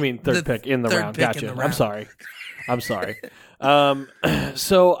 you mean third pick in the round? Gotcha. I'm sorry.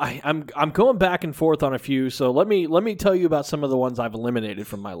 So I'm going back and forth on a few. So let me tell you about some of the ones I've eliminated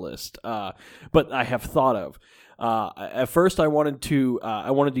from my list, but I have thought of. At first, I wanted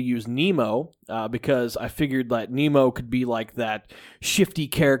to use Nemo because I figured that Nemo could be like that shifty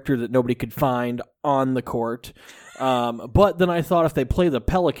character that nobody could find on the court. But then I thought if they play the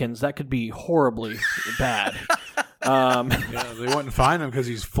Pelicans, that could be horribly bad. Yeah, they wouldn't find him because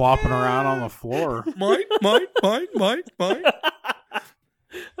he's flopping around on the floor. Mine.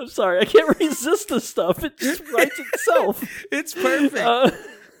 I'm sorry, I can't resist this stuff. It just writes itself. It's perfect.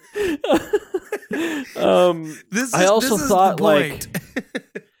 I also thought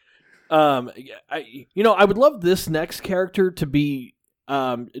I would love this next character to be.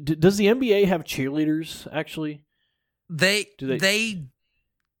 Does the NBA have cheerleaders actually? They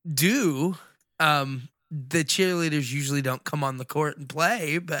do. The cheerleaders usually don't come on the court and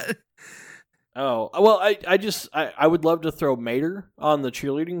play, but oh well, I would love to throw Mater on the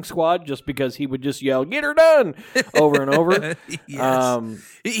cheerleading squad just because he would just yell "Get her done" over and over. Yes.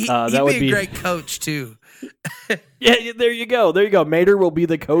 He'd that would be a great coach too. Yeah, there you go. Mater will be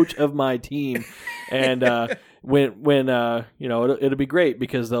the coach of my team, and when it'll be great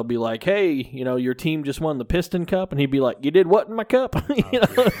because they'll be like, hey, your team just won the Piston Cup, and he'd be like, you did what in my cup?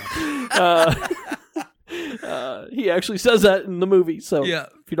 He actually says that in the movie. So if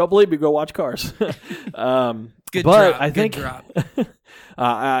you don't believe me, go watch Cars. Good drop. I think good drop.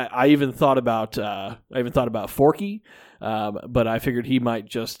 I even thought about Forky, but I figured he might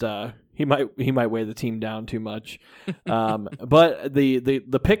just he might weigh the team down too much. But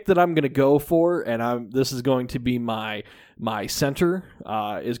the pick that I'm going to go for, and this is going to be my center,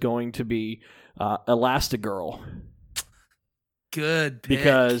 is going to be Elastigirl. Good pick.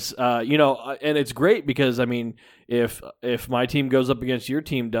 Because and it's great because I mean if my team goes up against your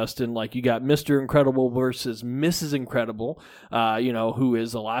team, Dustin, like you got Mr. Incredible versus Mrs. Incredible, who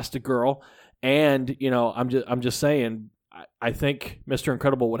is Elastigirl, and I'm just saying I think Mr.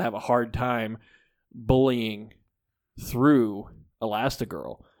 Incredible would have a hard time bullying through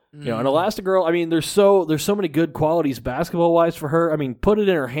Elastigirl. And Elastigirl, I mean, there's so many good qualities basketball wise for her. I mean, put it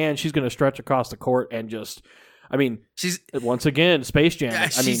in her hand, she's going to stretch across the court and just. I mean, she's once again Space Jam. Yeah,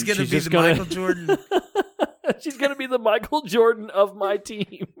 she's going to be the Michael Jordan. She's going to be the Michael Jordan of my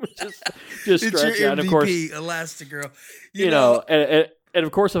team. just stretch your out. MVP, of course, Elastigirl. And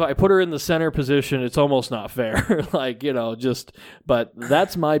of course, if I put her in the center position, it's almost not fair. But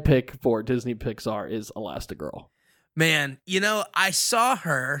that's my pick for Disney Pixar is Elastigirl. Man, I saw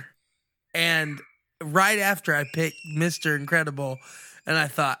her, and right after I picked Mr. Incredible, and I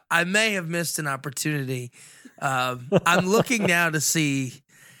thought I may have missed an opportunity. I'm looking now to see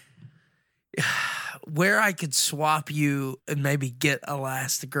where I could swap you and maybe get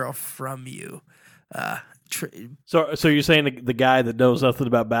Elastigirl from you. So you're saying the guy that knows nothing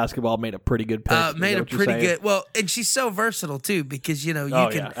about basketball made a pretty good pick? Made a pretty good. Well, and she's so versatile too, because you can.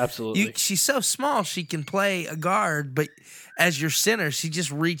 Yeah, absolutely. She's so small, she can play a guard, but as your center, she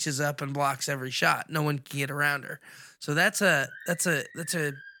just reaches up and blocks every shot. No one can get around her. So that's a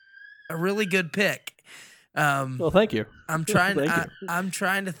really good pick. Well, thank you. I'm trying. I'm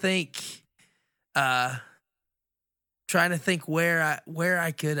trying to think. Trying to think where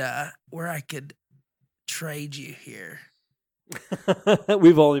I could trade you here.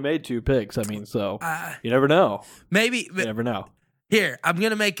 We've only made 2 picks. I mean, so you never know. Maybe You never know. here, I'm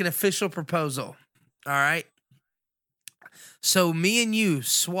gonna make an official proposal. All right. So me and you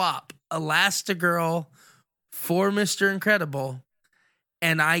swap Elastigirl for Mr. Incredible,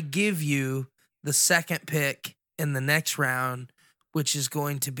 and I give you the second pick in the next round, which is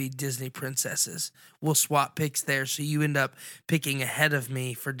going to be Disney princesses. We'll swap picks there, so you end up picking ahead of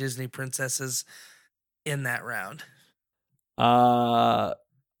me for Disney princesses in that round. I'm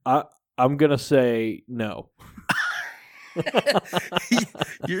gonna say no.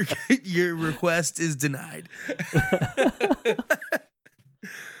 Your request is denied.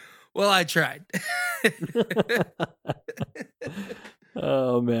 Well, I tried.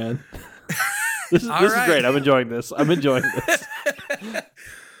 Oh man, this is right. great. I'm enjoying this.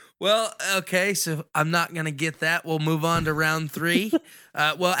 Well, okay, so I'm not going to get that. We'll move on to round 3.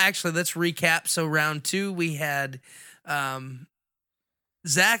 Well, actually, let's recap. So round 2, we had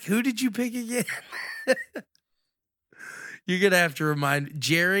Zach. Who did you pick again? You're going to have to remind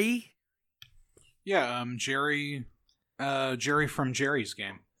Jerry. Yeah, Jerry from Jerry's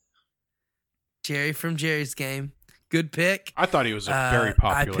Game. Jerry from Jerry's Game. Good pick. I thought he was a very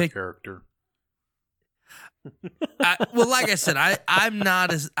popular character. Well, like I said, I'm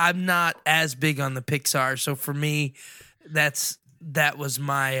not as big on the Pixar, so for me, that's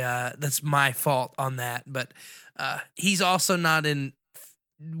my fault on that. But he's also not in.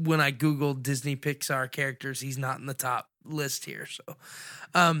 When I Googled Disney Pixar characters, he's not in the top list here.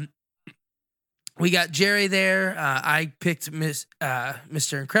 So, we got Jerry there. I picked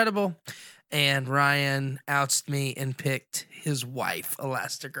Mr. Incredible, and Ryan outsed me and picked his wife,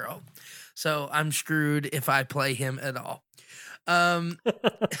 Elastigirl. So I'm screwed if I play him at all.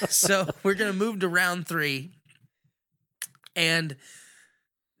 So we're going to move to round 3. And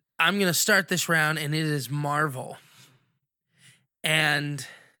I'm going to start this round, and it is Marvel. And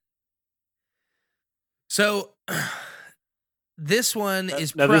so this one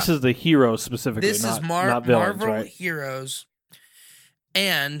is... Now, this is the heroes specifically, this not, is not villains, Marvel right? heroes.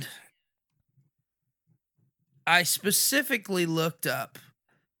 And I specifically looked up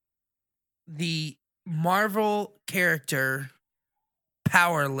the Marvel character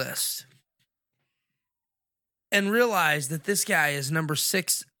power list and realized that this guy is number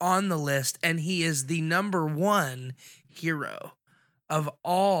 6 on the list, and he is the number 1 hero of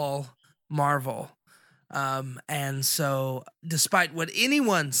all Marvel. And so, despite what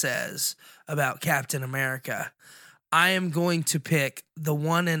anyone says about Captain America, I am going to pick the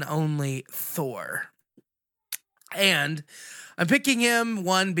one and only Thor. And I'm picking him,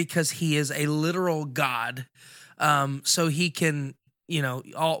 one, because he is a literal god. So he can,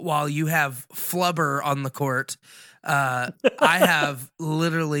 while you have Flubber on the court, I have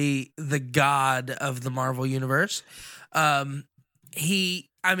literally the god of the Marvel Universe.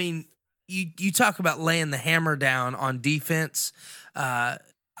 You talk about laying the hammer down on defense.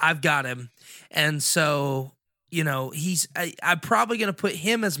 I've got him. And so, I'm probably going to put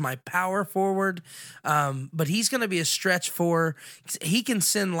him as my power forward, but he's going to be a stretch 4. He can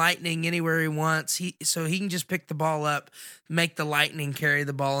send lightning anywhere he wants, so he can just pick the ball up, make the lightning carry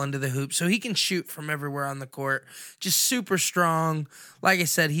the ball into the hoop, so he can shoot from everywhere on the court. Just super strong. Like I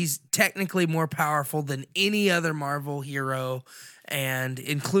said, he's technically more powerful than any other Marvel hero, and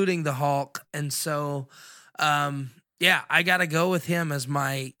including the Hulk. And so, I got to go with him as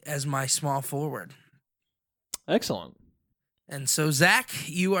my small forward. Excellent. And so, Zach,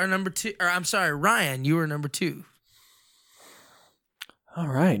 you are number 2. Or I'm sorry, Ryan, you are number 2. All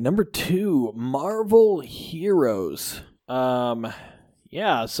right, number 2, Marvel heroes. So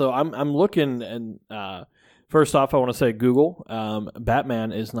I'm looking, and first off, I want to say Google.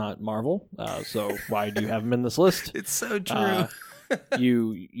 Batman is not Marvel, so why do you have him in this list? It's so true.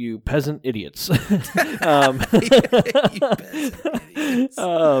 You peasant idiots. You peasant idiots.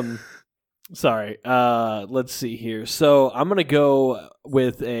 Sorry. Let's see here. So I'm gonna go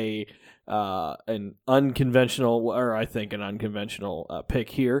with an unconventional pick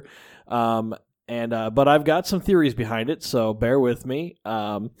here. But I've got some theories behind it, so bear with me.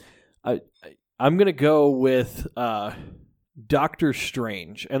 I'm gonna go with Doctor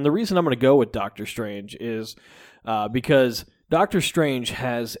Strange. And the reason I'm going to go with Doctor Strange is because Doctor Strange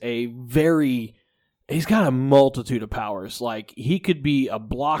has he's got a multitude of powers. Like, he could be a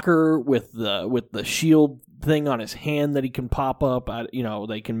blocker with the shield thing on his hand that he can pop up.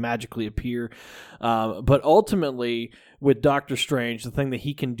 They can magically appear. But ultimately, with Doctor Strange, the thing that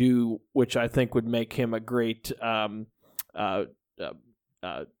he can do, which I think would make him a great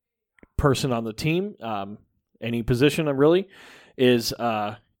person on the team, any position, really, is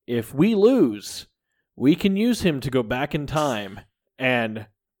if we lose, we can use him to go back in time and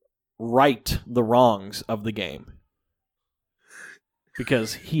right the wrongs of the game.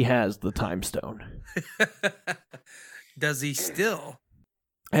 Because he has the time stone. Does he still?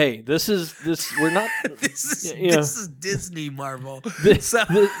 Hey, this we're not this is Disney Marvel. This is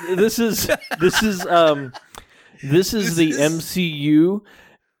the MCU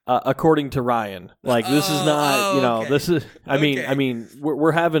according to Ryan. Like, this is not, okay. this is I mean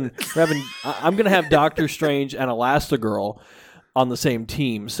we're having I'm going to have Doctor Strange and Elastigirl on the same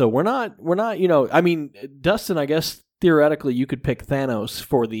team. So we're not Dustin, I guess theoretically you could pick Thanos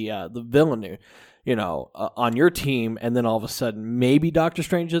for the villain on your team, and then all of a sudden maybe Doctor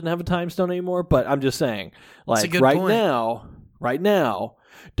Strange doesn't have a time stone anymore. But I'm just saying, like, right now,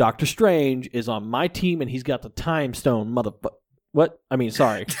 Doctor Strange is on my team and he's got the time stone. What? I mean,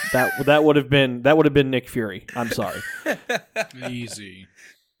 sorry. That would have been Nick Fury. I'm sorry. Easy.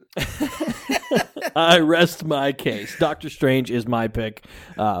 I rest my case. Doctor Strange is my pick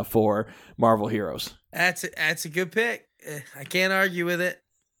for Marvel Heroes. That's a good pick. I can't argue with it.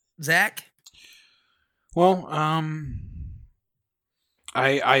 Zach? Well,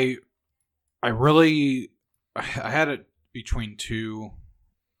 I had it between two.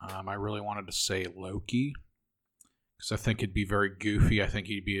 I really wanted to say Loki, because I think he'd be very goofy. I think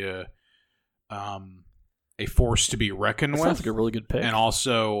he'd be a force to be reckoned with. Sounds like a really good pick. And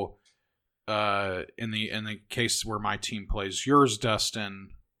also, in the case where my team plays yours, Dustin,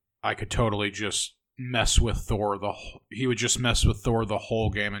 I could totally just mess with Thor. He would just mess with Thor the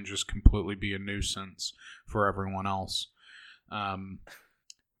whole game and just completely be a nuisance for everyone else.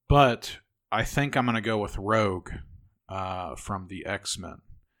 But I think I'm going to go with Rogue from the X-Men,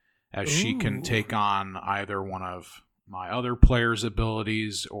 as she can take on either one of my other players'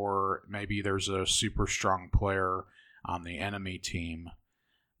 abilities, or maybe there's a super strong player on the enemy team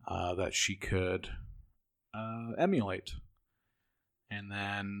that she could emulate. And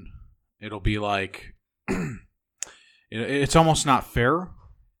then it'll be like, it's almost not fair,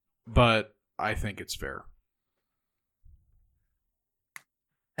 but I think it's fair.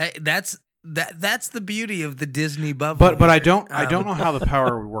 Hey, that's the beauty of the Disney bubble. But I don't know how the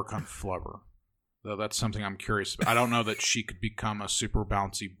power would work on Flubber. Though that's something I'm curious about. I don't know that she could become a super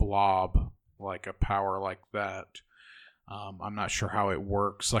bouncy blob, like a power like that. I'm not sure how it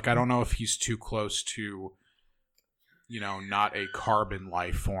works. Like, I don't know if he's too close to, not a carbon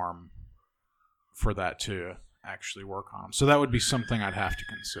life form for that to actually work on him. So that would be something I'd have to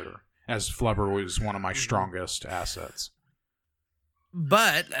consider, as Flubber was one of my strongest assets.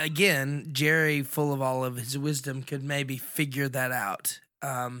 But again, Jerry, full of all of his wisdom, could maybe figure that out.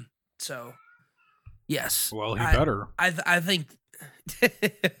 So, yes. Well, he better. I think.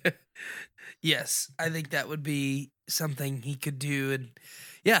 Yes, I think that would be something he could do, and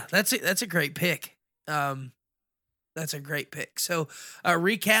yeah, that's a great pick. That's a great pick. So,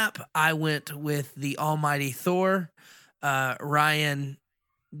 recap: I went with the Almighty Thor. Ryan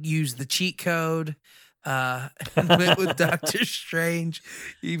used the cheat code. And went with Doctor Strange,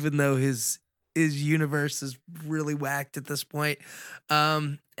 even though his universe is really whacked at this point.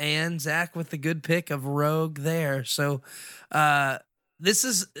 And Zach with the good pick of Rogue there. So this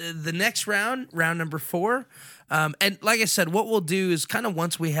is the next round number 4. And like I said, what we'll do is kind of,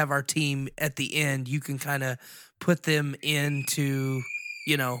 once we have our team at the end, you can kind of put them into,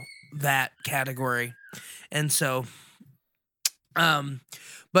 that category. And so,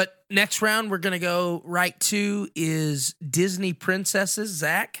 but next round we're going to go right to is Disney princesses.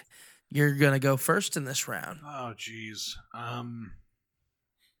 Zach, you're going to go first in this round. Oh, geez.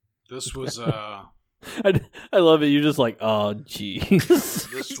 This was I love it. You're just like, oh, geez.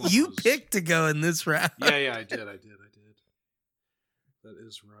 You picked to go in this round. Yeah, I did. That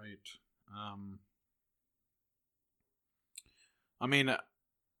is right. I mean,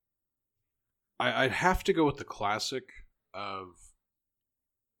 I'd have to go with the classic of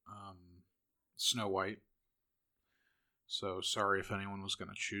Snow White. So sorry if anyone was going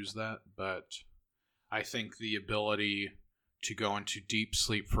to choose that, but I think the ability to go into deep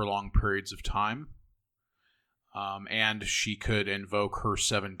sleep for long periods of time, and she could invoke her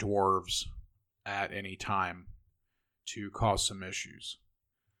 7 dwarves at any time to cause some issues.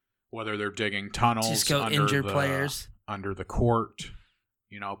 Whether they're digging tunnels, just go under injure the players, under the court,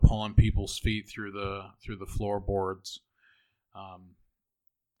 pulling people's feet through the floorboards.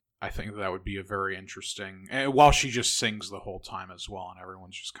 I think that would be a very interesting. While she just sings the whole time as well, and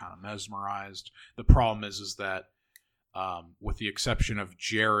everyone's just kind of mesmerized. The problem is that, with the exception of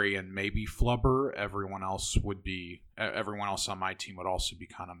Jerry and maybe Flubber, everyone else on my team would also be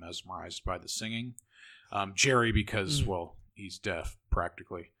kind of mesmerized by the singing. Jerry because he's deaf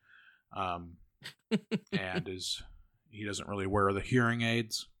practically, and he doesn't really wear the hearing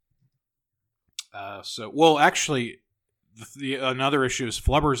aids. Actually. Another issue is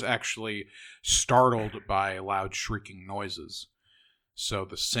Flubber's actually startled by loud shrieking noises. So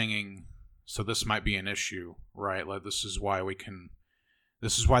the singing, this might be an issue, right? Like this is why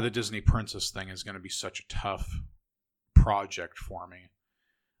the Disney Princess thing is going to be such a tough project for me.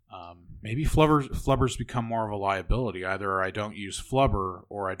 Maybe Flubber's become more of a liability. Either I don't use Flubber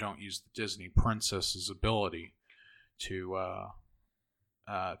or I don't use the Disney Princess's ability to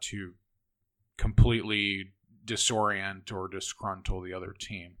completely disorient or disgruntle the other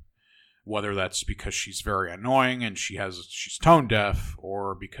team, whether that's because she's very annoying and she's tone deaf,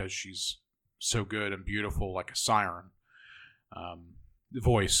 or because she's so good and beautiful like a siren,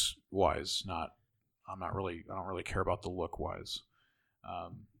 voice wise. I don't really care about the look wise.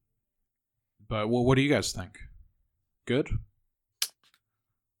 But what do you guys think? Good.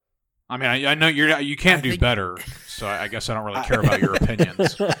 I mean, I know you can't do better, so I guess I don't really care about your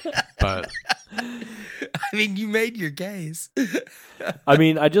opinions, but. I mean, you made your case. I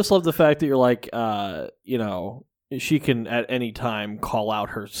mean, I just love the fact that you're like, she can at any time call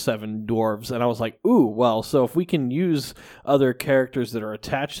out her 7 dwarves. And I was like, ooh, well, so if we can use other characters that are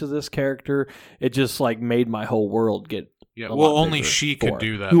attached to this character, it just like made my whole world get only she could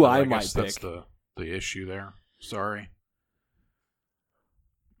do that. Who I might pick. That's the issue there. Sorry.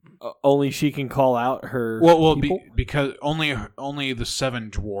 Only she can call out her people? Because only the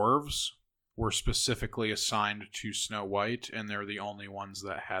 7 dwarves were specifically assigned to Snow White, and they're the only ones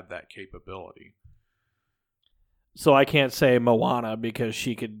that had that capability. So I can't say Moana because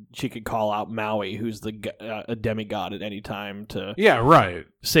she could call out Maui, who's a demigod at any time to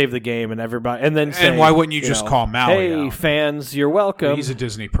save the game and everybody, and then say, and why wouldn't you just call Maui? Hey, out? Fans, you're welcome. He's a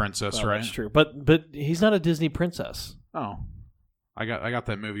Disney princess, right? That's true, but he's not a Disney princess. Oh, I got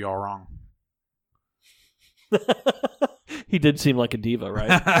that movie all wrong. He did seem like a diva,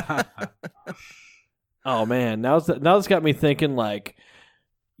 right? Oh man, now it's got me thinking like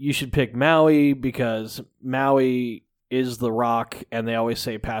you should pick Maui because Maui is the Rock, and they always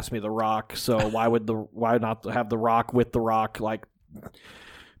say "Pass me the rock." So why not have the Rock with the Rock? Like,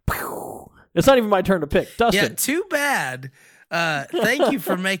 it's not even my turn to pick. Dustin, yeah, too bad. Thank you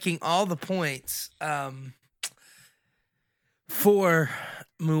for making all the points for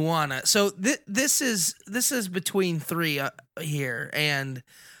Moana. So this is between 3 here, and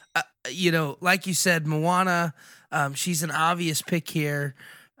like you said, Moana. She's an obvious pick here,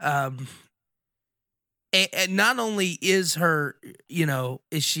 and not only is her,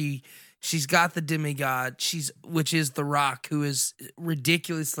 she's got the demigod, which is the Rock, who is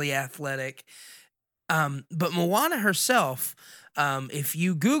ridiculously athletic. But Moana herself, if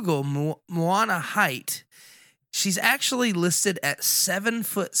you Google Moana height, she's actually listed at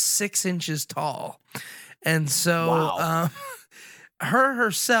 7'6" tall, and so wow. Her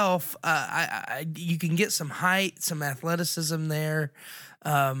herself, you can get some height, some athleticism there,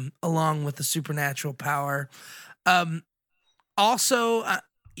 along with the supernatural power. Also,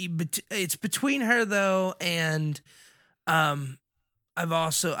 it's between her though, and I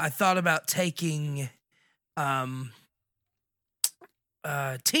thought about taking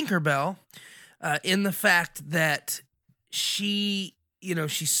Tinkerbell. In the fact that she's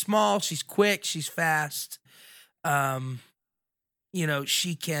small, she's quick, she's fast. Her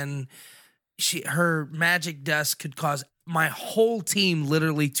magic dust could cause my whole team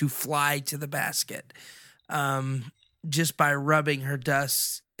literally to fly to the basket, just by rubbing her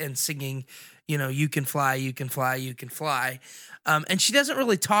dust and singing, you can fly, you can fly, you can fly. And she doesn't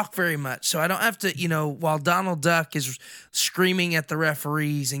really talk very much, so I don't have to, while Donald Duck is screaming at the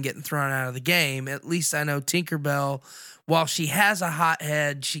referees and getting thrown out of the game, at least I know Tinkerbell, while she has a hot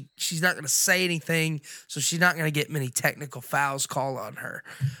head, she's not going to say anything, so she's not going to get many technical fouls called on her.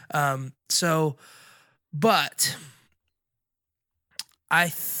 But I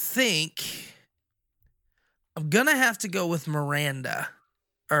think I'm going to have to go with Merida.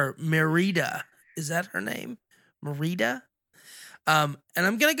 Is that her name? Merida? And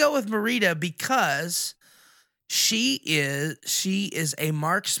I'm going to go with Merida because she is a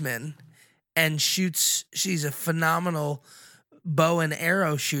marksman, and shoots. She's a phenomenal bow and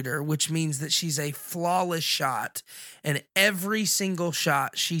arrow shooter, which means that she's a flawless shot, and every single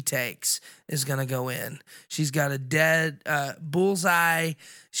shot she takes is going to go in. She's got a dead bullseye.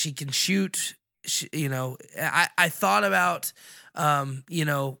 She can shoot. I thought about,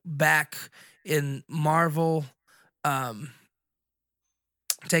 back in Marvel,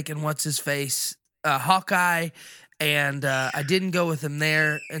 taking what's his face, Hawkeye, and I didn't go with him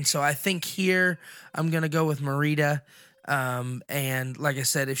there, and so I think here I'm going to go with Merida. And like I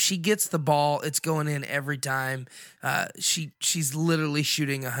said, if she gets the ball, it's going in every time. She's literally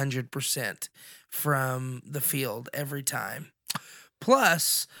shooting 100% from the field every time.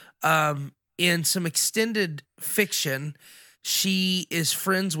 Plus, in some extended fiction, she is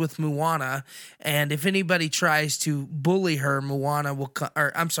friends with Moana, and if anybody tries to bully her, Mulan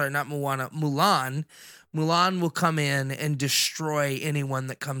will come in and destroy anyone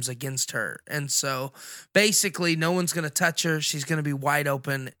that comes against her. And so basically no one's going to touch her. She's going to be wide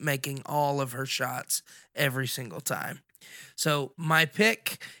open, making all of her shots every single time. So my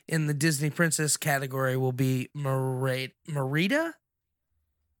pick in the Disney Princess category will be Merida?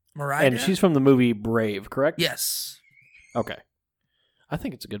 And she's from the movie Brave, correct? Yes. Okay. I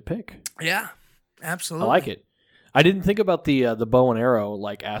think it's a good pick. Yeah, absolutely. I like it. I didn't think about the bow and arrow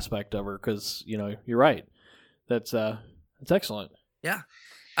like aspect of her because you're right. That's excellent. Yeah,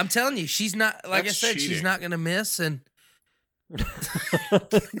 I'm telling you, she's not like I said. She's not going to miss. And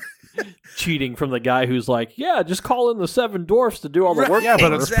cheating from the guy who's like, yeah, just call in the 7 dwarfs to do all the work. Yeah,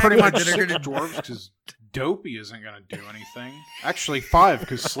 but it's Exactly. pretty much 6 dwarves because Dopey isn't going to do anything. Actually, 5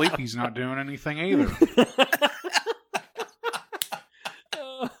 because Sleepy's not doing anything either.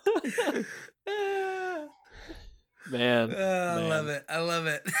 Man, I love it. I love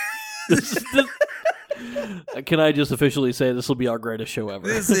it. Can I just officially say this will be our greatest show ever?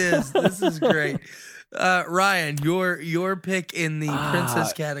 This is great. Ryan, your pick in the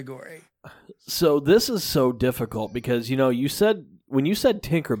princess category. So this is so difficult because when you said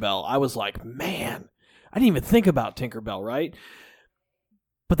Tinkerbell, I was like, man, I didn't even think about Tinkerbell, right?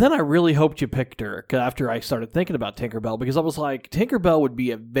 But then I really hoped you picked her after I started thinking about Tinkerbell because I was like, Tinkerbell would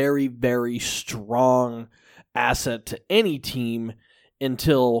be a very, very strong asset to any team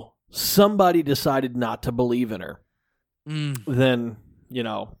until somebody decided not to believe in her. Then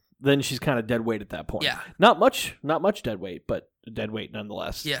she's kind of dead weight at that point. Yeah. Not much dead weight, but dead weight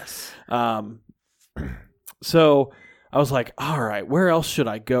nonetheless. Yes. So I was like, all right, where else should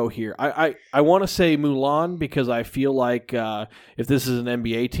I go here? I want to say Mulan because I feel like if this is an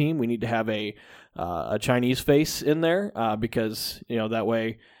NBA team, we need to have a Chinese face in there because that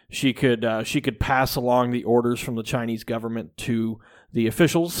way she could pass along the orders from the Chinese government to the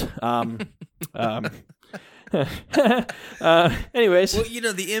officials. Anyways, Well,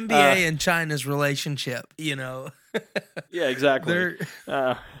 the NBA and China's relationship, yeah, exactly.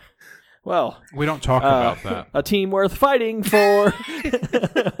 Well, we don't talk about that. A team worth fighting for.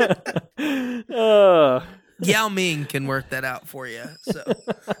 Yao Ming can work that out for you.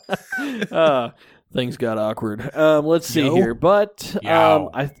 So things got awkward. Let's see here, but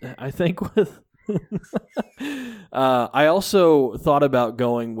I think with. I also thought about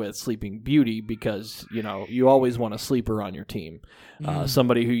going with Sleeping Beauty because you always want a sleeper on your team,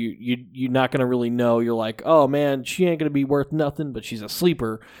 somebody who you're not gonna really know. You're like, oh man, she ain't gonna be worth nothing, but she's a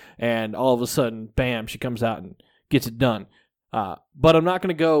sleeper, and all of a sudden, bam, she comes out and gets it done. But I'm not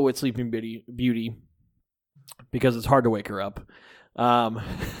gonna go with Sleeping Beauty because it's hard to wake her up.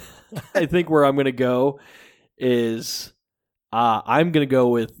 I think where I'm gonna go is I'm gonna go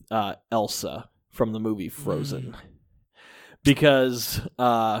with Elsa from the movie Frozen. Because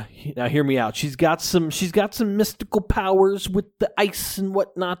now hear me out. She's got some mystical powers with the ice and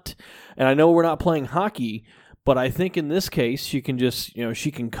whatnot. And I know we're not playing hockey, but I think in this case she can just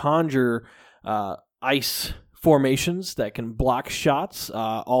she can conjure ice formations that can block shots.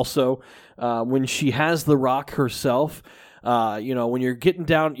 Also, when she has the rock herself. When you're getting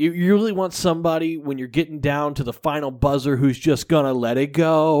down, you really want somebody when you're getting down to the final buzzer who's just gonna let it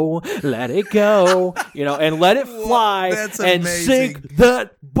go, and let it fly and sink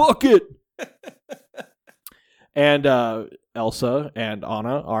that bucket. And Elsa and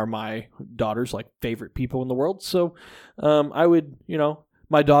Anna are my daughter's favorite people in the world, so I would,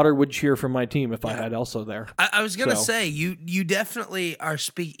 my daughter would cheer for my team if I had Elsa there. I was gonna say you definitely are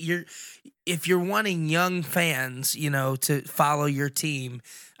if you're wanting young fans, to follow your team,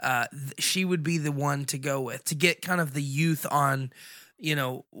 she would be the one to go with to get kind of the youth on,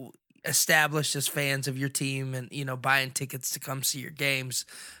 established as fans of your team and buying tickets to come see your games.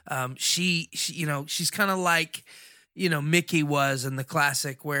 She's kind of like Mickey was in the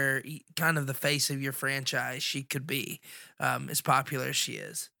classic, where kind of the face of your franchise she could be, as popular as she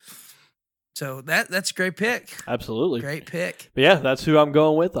is. So that's a great pick. Absolutely. Great pick. But yeah, that's who I'm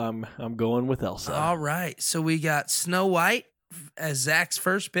going with. I'm going with Elsa. All right. So we got Snow White as Zach's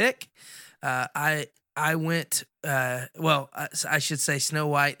first pick. I went, I should say Snow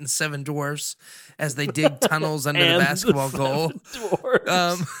White and Seven Dwarfs as they dig tunnels under the basketball goal.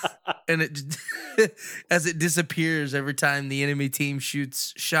 And it as it disappears every time the enemy team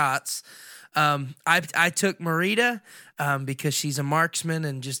shoots shots. I took Marita because she's a marksman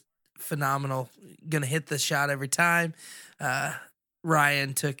and just phenomenal, gonna hit the shot every time.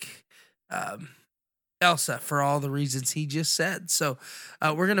 Ryan took Elsa for all the reasons he just said. So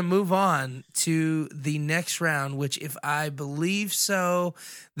we're going to move on to the next round, which, if I believe so,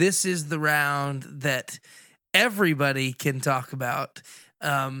 this is the round that everybody can talk about.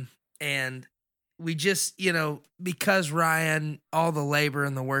 And we just, because Ryan, all the labor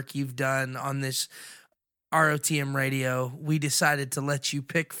and the work you've done on this ROTM radio, we decided to let you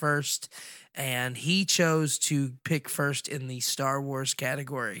pick first. And he chose to pick first in the Star Wars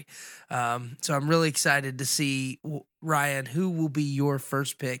category. So I'm really excited to see, Ryan, who will be your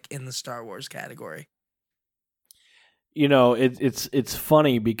first pick in the Star Wars category? It's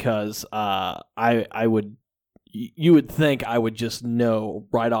funny because you would think I would just know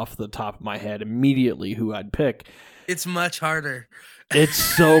right off the top of my head immediately who I'd pick. It's much harder. It's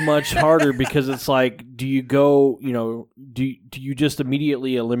so much harder because it's like, do you go, do you just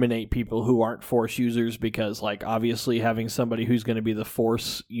immediately eliminate people who aren't Force users? Because, like, obviously having somebody who's going to be the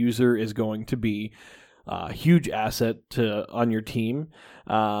Force user is going to be a huge asset on your team.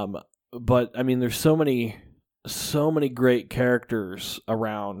 But I mean, there's so many great characters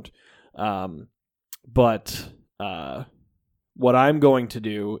around. But what I'm going to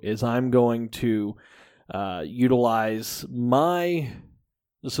do is I'm going to utilize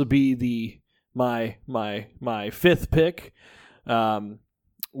this will be my fifth pick,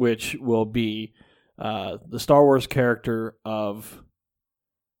 which will be the Star Wars character of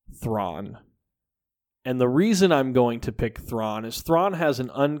Thrawn. And the reason I'm going to pick Thrawn is Thrawn has an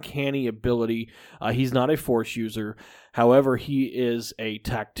uncanny ability. He's not a Force user. However, he is a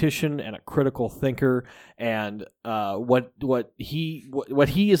tactician and a critical thinker. And what he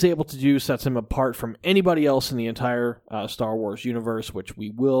is able to do sets him apart from anybody else in the entire Star Wars universe, which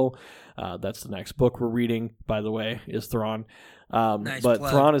we will. That's the next book we're reading, by the way, is Thrawn. Nice but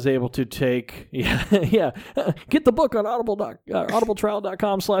plug. Thrawn is able to take, get the book on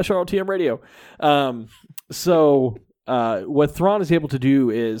audibletrial.com/ROTM radio. So what Thrawn is able to do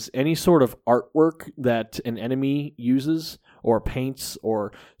is any sort of artwork that an enemy uses or paints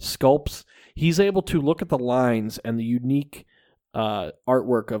or sculpts, he's able to look at the lines and the unique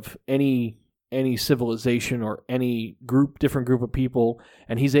artwork of any civilization or any different group of people,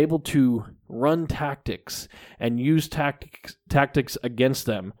 and he's able to run tactics and use tactics against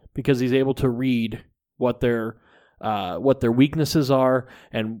them because he's able to read what their weaknesses are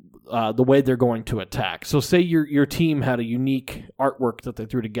and the way they're going to attack. So say your team had a unique artwork that they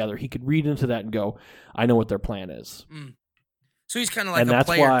threw together, he could read into that and go, I know what their plan is. So he's kind of like a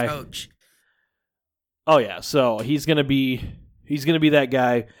player coach. Oh yeah, so he's gonna be that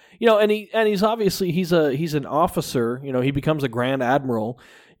guy. And he's obviously he's an officer. He becomes a Grand Admiral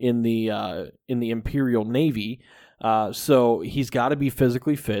in the Imperial Navy. So he's got to be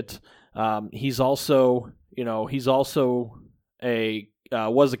physically fit. He's also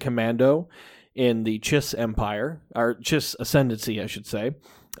was a commando in the Chiss Empire, or Chiss Ascendancy, I should say,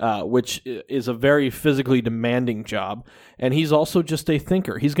 which is a very physically demanding job. And he's also just a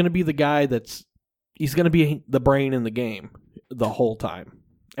thinker. He's going to be the guy he's going to be the brain in the game the whole time.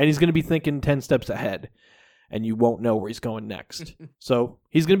 And he's going to be thinking 10 steps ahead, and you won't know where he's going next. So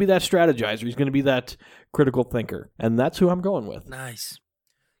he's going to be that strategizer. He's going to be that critical thinker. And that's who I'm going with. Nice.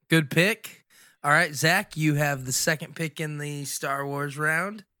 Good pick. All right, Zach, you have the second pick in the Star Wars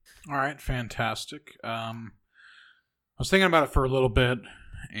round. All right, fantastic. I was thinking about it for a little bit,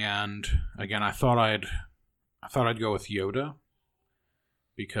 and again, I thought I'd go with Yoda,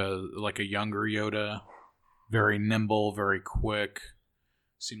 because like a younger Yoda, very nimble, very quick.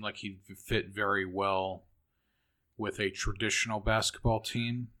 Seemed like he'd fit very well with a traditional basketball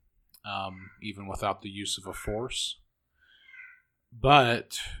team, even without the use of a Force.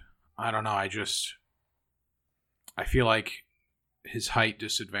 But I don't know. I feel like his height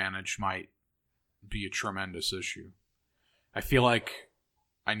disadvantage might be a tremendous issue. I feel like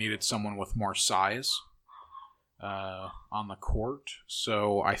I needed someone with more size on the court,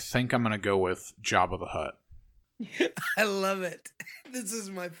 so I think I'm going to go with Jabba the Hutt. I love it. This is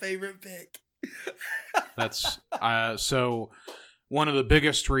my favorite pick. That's so one of the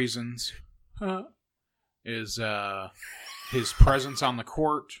biggest reasons is his presence on the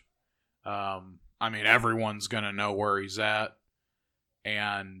court. I mean, everyone's gonna know where he's at,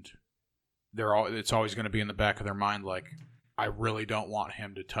 and it's always gonna be in the back of their mind, like, I really don't want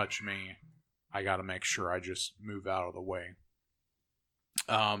him to touch me. I got to make sure I just move out of the way.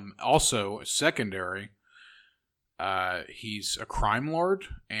 Also, secondary, he's a crime lord,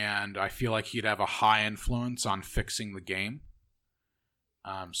 and I feel like he'd have a high influence on fixing the game.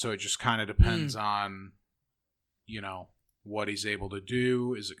 So it just kind of depends on, what he's able to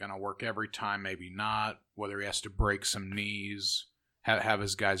do. Is it going to work every time? Maybe not. Whether he has to break some knees, have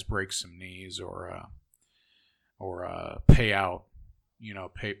his guys break some knees, or pay out,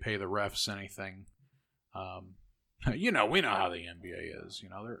 pay the refs anything. We know how the NBA is.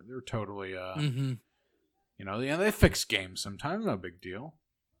 They're totally, they fix games sometimes, no big deal.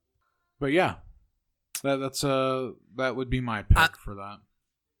 But yeah, that would be my pick for that.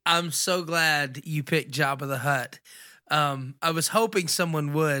 I'm so glad you picked Jabba the Hutt. I was hoping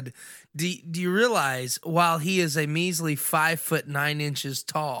someone would. Do you realize while he is a measly 5'9"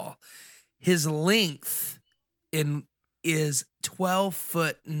 tall, his length is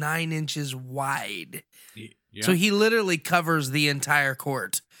 12'9" wide. Yeah. So he literally covers the entire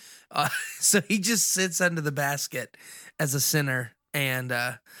court. So he just sits under the basket as a center, and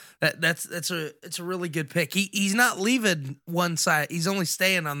it's a really good pick. He's not leaving one side. He's only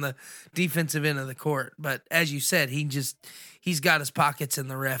staying on the defensive end of the court. But as you said, he's got his pockets in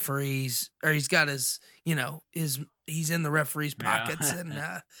the referees, or he's got his he's in the referees' pockets and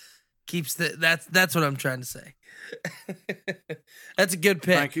keeps that's what I'm trying to say. That's a good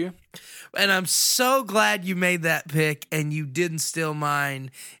pick. Thank you. And I'm so glad you made that pick and you didn't steal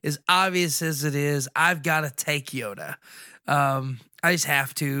mine. As obvious as it is, I've got to take Yoda. I just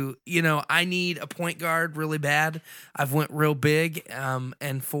have to. I need a point guard really bad. I've went real big,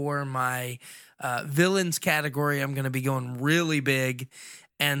 and for my villains category, I'm going to be going really big.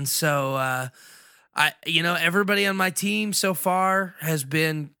 And so everybody on my team so far has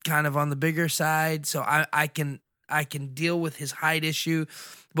been kind of on the bigger side, so I can deal with his height issue.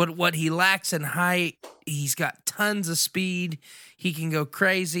 But what he lacks in height, he's got tons of speed. He can go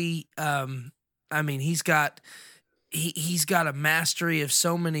crazy. He's got a mastery of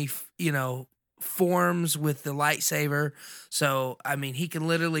so many, forms with the lightsaber. So, he can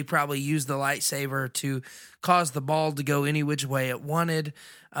literally probably use the lightsaber to cause the ball to go any which way it wanted.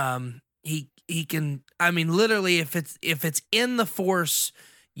 He can, literally, if it's in the Force,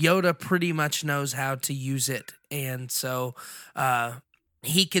 Yoda pretty much knows how to use it. And so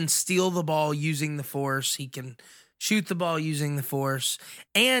he can steal the ball using the Force. He can shoot the ball using the Force.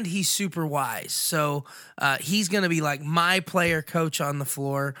 And he's super wise. So he's going to be like my player coach on the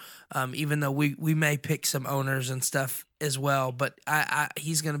floor, even though we may pick some owners and stuff as well. But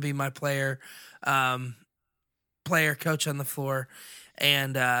he's going to be my player coach on the floor.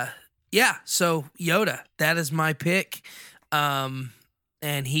 And so Yoda, that is my pick.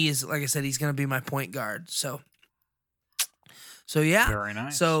 And he is, like I said, he's going to be my point guard. So yeah. Very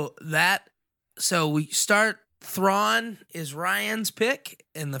nice. So we start. Thrawn is Ryan's pick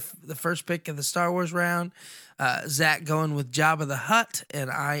in the first pick of the Star Wars round. Zach going with Jabba the Hutt, and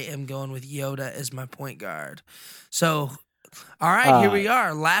I am going with Yoda as my point guard. So, all right, here we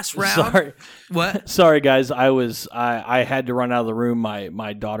are. Last round. Sorry. What? Sorry, guys. I had to run out of the room.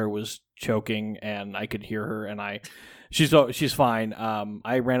 My daughter was choking, and I could hear her, and she's fine.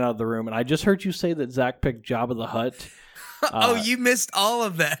 I ran out of the room, and I just heard you say that Zach picked Jabba the Hutt. You missed all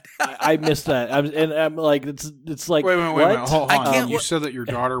of that. I missed that. I'm like, it's like, wait, what? Hold on. You said that your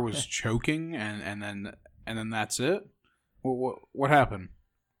daughter was choking, and then that's it. What happened?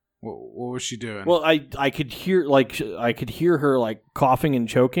 What was she doing? Well, I could hear her like coughing and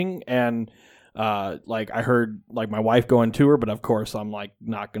choking, and I heard like my wife going to her, but of course I'm like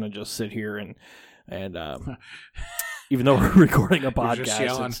not gonna just sit here and even though we're recording a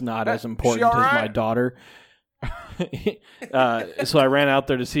podcast, it's not as important as my daughter. So I ran out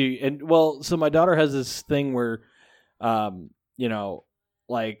there to see, and so my daughter has this thing where,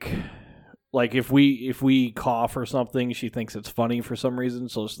 like if we cough or something, she thinks it's funny for some reason.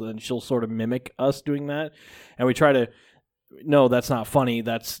 So then she'll sort of mimic us doing that, and we try to. No, that's not funny.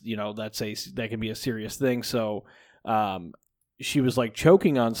 That can be a serious thing. So, she was like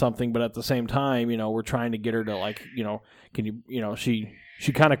choking on something, but at the same time, we're trying to get her to can you,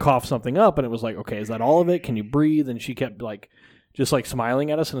 she kind of coughed something up, and it was like, okay, is that all of it? Can you breathe? And she kept just smiling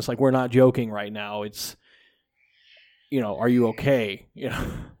at us, and it's like, we're not joking right now. It's, are you okay?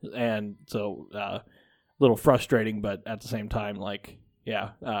 And so, a little frustrating, but at the same time,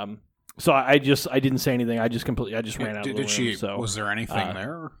 yeah. So I didn't say anything. I just ran out of the room. She? So Was there anything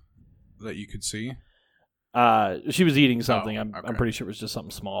there that you could see? she was eating something. Oh, I'm okay. pretty sure it was just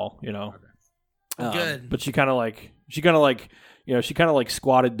something small, Good. But she kind of like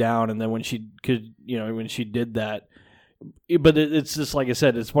squatted down, and then when she could, when she did that, but it's just like I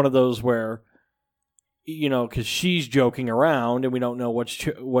said, it's one of those where, because she's joking around, and we don't know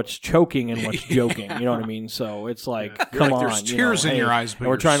what's choking and what's joking. You know what I mean? So it's like, come on, there's tears in your eyes, but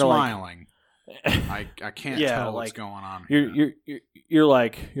we're trying smiling. I can't Yeah, tell what's like, going on here. you're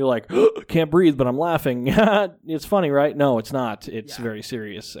like can't breathe, but I'm laughing. It's funny, right? No, it's not. It's very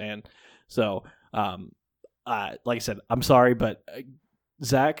serious, and so like I said, I'm sorry, but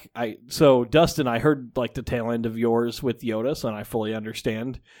Zach, Dustin, I heard like the tail end of yours with Yoda, so I fully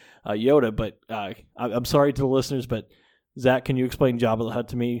understand Yoda, but I'm sorry to the listeners, but Zach, can you explain Jabba the Hutt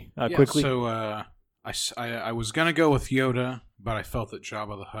to me quickly? So I was gonna go with Yoda, but I felt that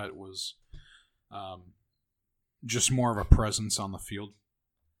Jabba the Hutt was just more of a presence on the field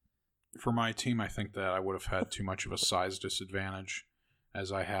for my team. I think that I would have had too much of a size disadvantage,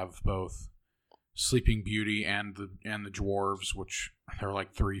 as I have both Sleeping Beauty and the dwarves, which they're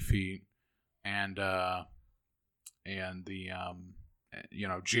like 3 feet, and the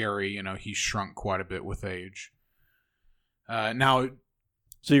Jerry, he's shrunk quite a bit with age. Now,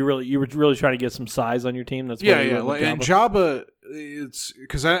 so you were really trying to get some size on your team. That's yeah. And Jabba, it's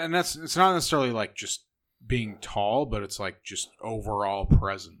not necessarily like just being tall, but it's like just overall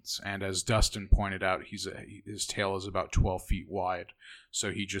presence. And as Dustin pointed out, his tail is about 12 feet wide, so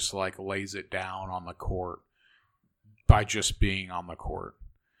he just like lays it down on the court by just being on the court.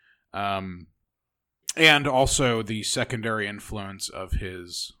 And also the secondary influence of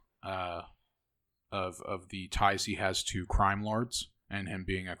his of the ties he has to crime lords, and him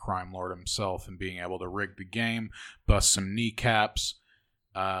being a crime lord himself and being able to rig the game, bust some kneecaps,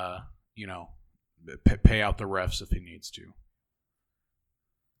 pay out the refs if he needs to.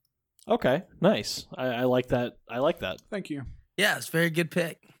 Okay, nice. I like that. Thank you. Yeah, it's a very good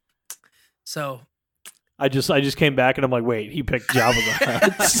pick. So I just came back and I'm like, wait, he picked Jabba the Hutt.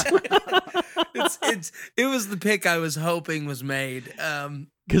 it was the pick I was hoping was made.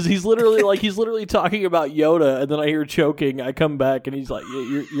 Because he's literally talking about Yoda, and then I hear choking. I come back and he's like,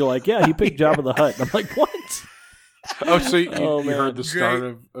 "You're like, yeah, he picked Jabba the Hutt." And I'm like, "What?" Oh, so you heard the start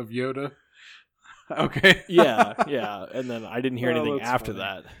of Yoda? Okay, yeah, and then I didn't hear anything after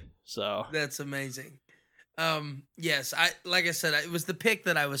that. So that's amazing. Yes, like I said, it was the pick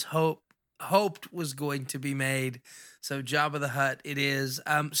that I was hoped was going to be made. So Jabba the Hutt, it is.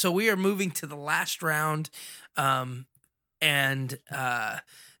 So we are moving to the last round. And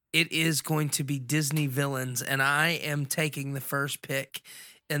it is going to be Disney villains, and I am taking the first pick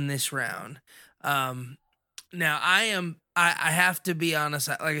in this round. Now I have to be honest.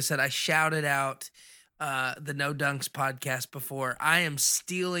 Like I said, I shouted out the No Dunks podcast before. I am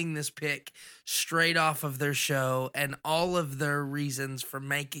stealing this pick straight off of their show and all of their reasons for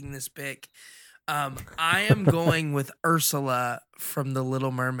making this pick. I am going with Ursula from The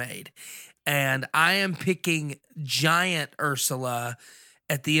Little Mermaid. And I am picking giant Ursula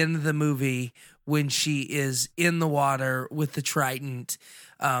at the end of the movie when she is in the water with the trident.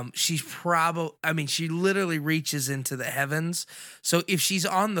 She literally reaches into the heavens. So if she's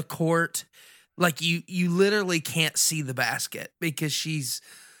on the court, like you literally can't see the basket because she's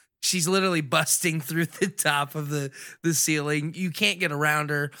literally busting through the top of the ceiling. You can't get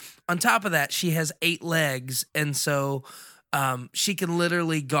around her. On top of that, she has 8 legs, and so she can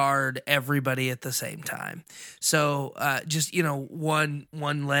literally guard everybody at the same time. So just, one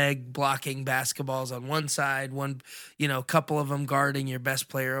leg blocking basketballs on one side, a couple of them guarding your best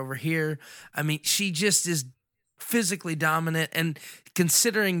player over here. I mean, she just is physically dominant. And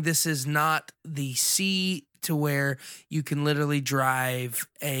considering this is not the sea to where you can literally drive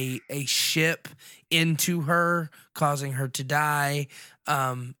a ship into her, causing her to die.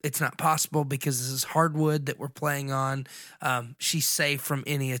 It's not possible because this is hardwood that we're playing on. She's safe from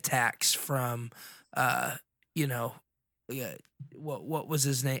any attacks from, what was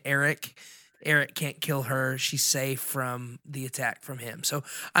his name? Eric. Eric can't kill her. She's safe from the attack from him. So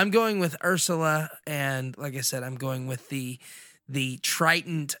I'm going with Ursula, and like I said, I'm going with the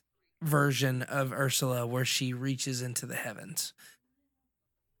Trident version of Ursula where she reaches into the heavens.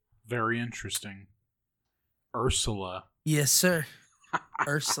 Very interesting. Ursula. Yes, sir.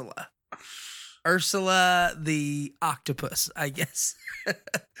 Ursula. Ursula the octopus, I guess.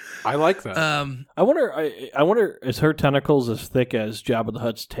 I like that. I wonder is her tentacles as thick as Jabba the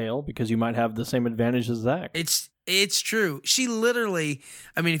Hutt's tail, because you might have the same advantage as Zach. It's true. She literally,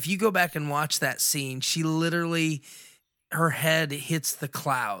 I mean, if you go back and watch that scene, she literally her head hits the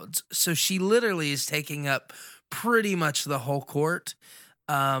clouds. So she literally is taking up pretty much the whole court.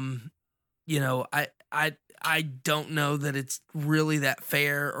 You know, I don't know that it's really that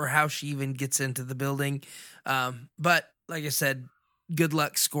fair or how she even gets into the building. But like I said, good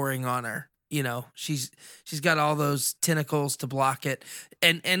luck scoring on her. You know, she's got all those tentacles to block it.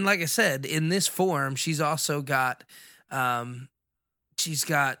 And like I said, in this form, she's also got you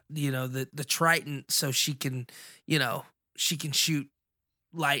know, the trident, so she can shoot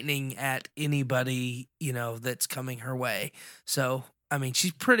lightning at anybody, you know, that's coming her way. So, I mean,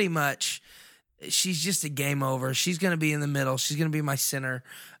 she's just a game over. She's going to be in the middle. She's going to be my center,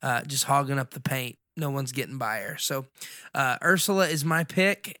 just hogging up the paint. No one's getting by her. So Ursula is my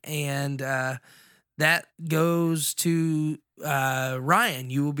pick, and that goes to Ryan.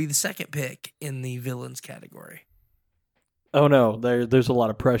 You will be the second pick in the villains category. Oh no, there's a lot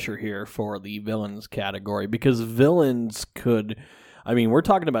of pressure here for the villains category because villains could, I mean, we're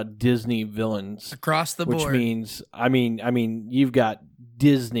talking about Disney villains across the board. Which means, I mean, you've got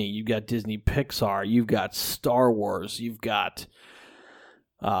Disney, you've got Disney Pixar, you've got Star Wars, you've got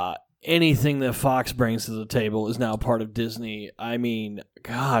anything that Fox brings to the table is now part of Disney. I mean,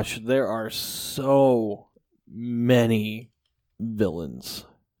 gosh, there are so many villains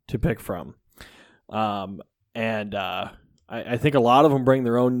to pick from. I think a lot of them bring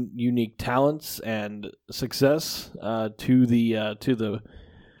their own unique talents and success to the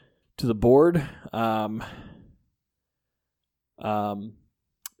board.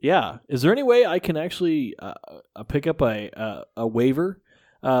 Yeah. Is there any way I can actually pick up a waiver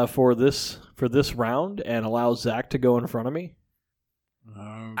for this round and allow Zach to go in front of me?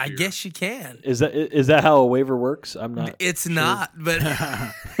 Oh, I guess you can. Is that how a waiver works? I'm not. It's sure. not, but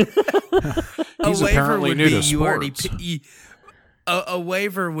a He's waiver apparently would new be to you already. sports. A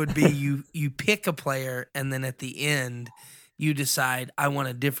waiver would be you pick a player and then at the end you decide I want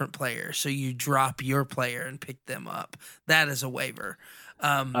a different player, so you drop your player and pick them up. That is a waiver.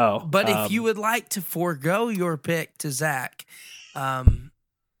 But if you would like to forego your pick to Zach,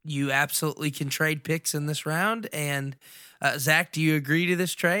 you absolutely can trade picks in this round. And Zach, do you agree to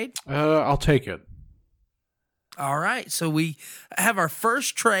this trade? I'll take it. All right, so we have our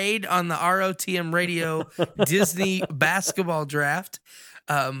first trade on the ROTM Radio Disney basketball draft.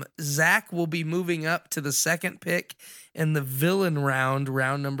 Zach will be moving up to the second pick in the villain round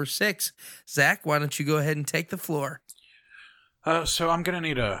number 6. Zach, why don't you go ahead and take the floor? So I'm going to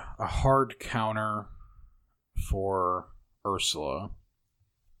need a hard counter for Ursula.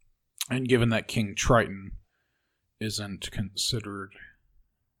 And given that King Triton isn't considered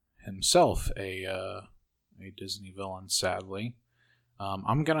himself a Disney villain, sadly,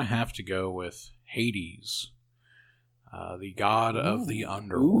 I'm going to have to go with Hades, the god of the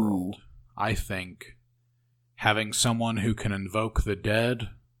underworld. Ooh. I think having someone who can invoke the dead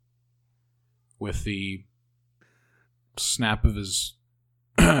with the snap of his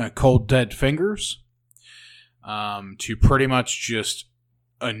cold dead fingers to pretty much just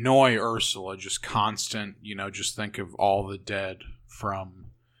annoy Ursula, just constant, just think of all the dead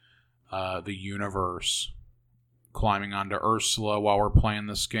from the universe climbing onto Ursula while we're playing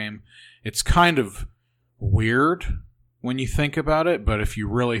this game. It's kind of weird when you think about it, but if you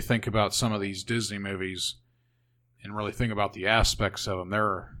really think about some of these Disney movies and really think about the aspects of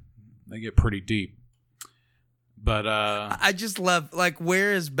them, they get pretty deep. But I just love,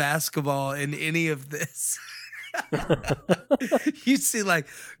 where is basketball in any of this? You see,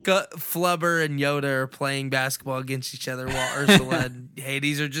 Flubber and Yoda are playing basketball against each other while Ursula and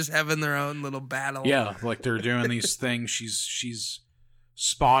Hades are just having their own little battle. Yeah, they're doing these things. She's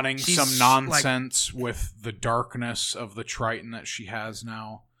spawning some nonsense with the darkness of the Triton that she has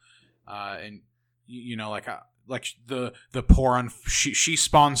now, and the poor she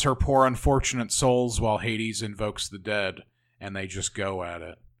spawns her poor unfortunate souls while Hades invokes the dead, and they just go at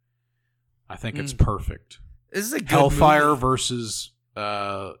it. I think it's perfect. This is a good Hellfire movie. versus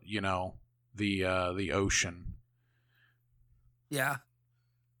the ocean. Yeah,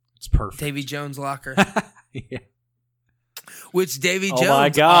 it's perfect. Davy Jones' locker. Yeah. Which Davy Jones? Oh my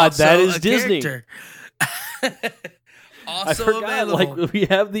God, also that is a Disney. character. I Also forgot, available. we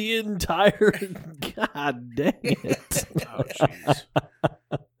have the entire. God dang it! Oh jeez.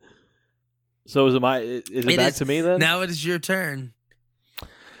 So is it back to me then? Now it is your turn.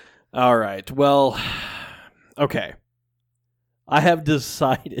 All right. Well, okay. I have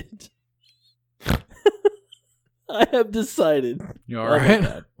decided. You all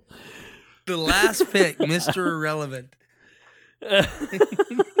right? The last pick, Mr. Irrelevant.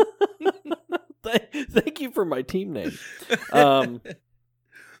 Thank you for my team name. All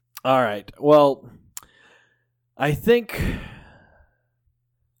right. Well, I think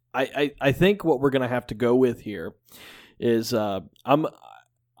I think what we're gonna have to go with here is I'm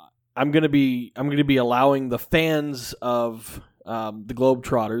gonna be allowing the fans of the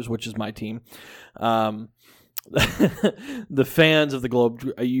Globetrotters, which is my team, the fans of the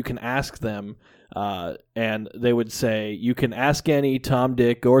Globe. You can ask them, and they would say, "You can ask any Tom,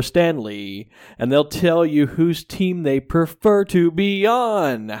 Dick, or Stanley, and they'll tell you whose team they prefer to be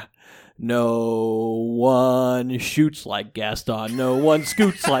on." No one shoots like Gaston. No one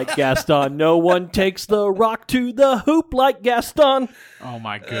scoots like Gaston. No one takes the rock to the hoop like Gaston. Oh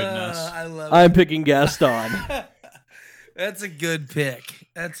my goodness! I love I'm picking Gaston. That's a good pick.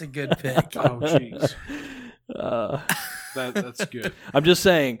 That's a good pick. Oh jeez, that's good. I'm just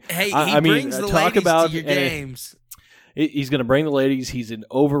saying. Hey, he I mean, brings the talk ladies about to your games. He's going to bring the ladies. He's an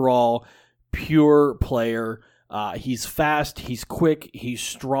overall pure player. He's fast. He's quick. He's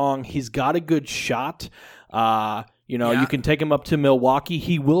strong. He's got a good shot. You can take him up to Milwaukee.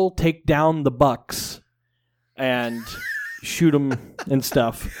 He will take down the Bucks and shoot them and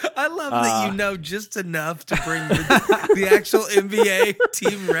stuff. I love that you know just enough to bring the actual NBA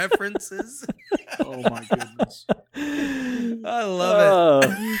team references. Oh my goodness! I love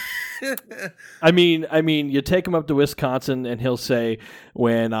it. I mean, you take him up to Wisconsin, and he'll say,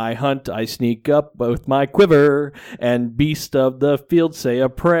 "When I hunt, I sneak up with my quiver, and beast of the field say a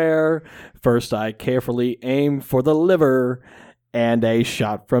prayer. First, I carefully aim for the liver, and a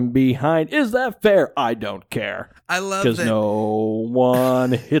shot from behind. Is that fair? I don't care." I love because that. no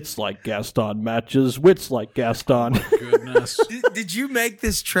one hits like Gaston, matches wits like Gaston. Goodness. Did you make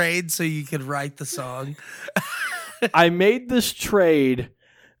this trade so you could write the song? I made this trade.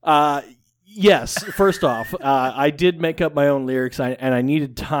 Yes, first off, I did make up my own lyrics, and I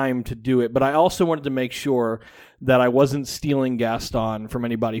needed time to do it, but I also wanted to make sure that I wasn't stealing Gaston from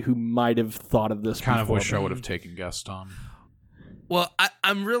anybody who might have thought of this Kind of before wish me. I would have taken Gaston. Well,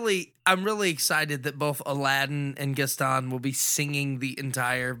 I'm really excited that both Aladdin and Gaston will be singing the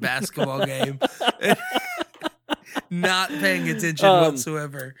entire basketball game, not paying attention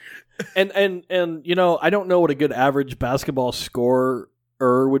whatsoever. And I don't know what a good average basketball scorer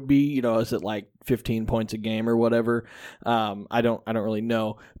would be. Is it like 15 points a game or whatever? I don't really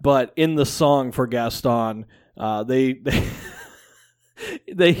know. But in the song for Gaston, they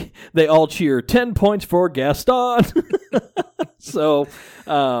they all cheer 10 points for Gaston. So,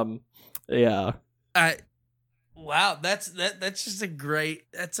 yeah. Wow, that's just a great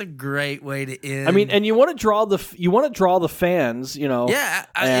way to end. I mean, and you want to draw the fans, Yeah,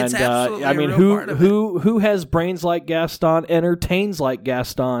 and it's absolutely I mean, a real part of it. who has brains like Gaston, entertains like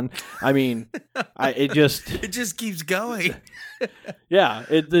Gaston? I mean, it just keeps going. Yeah,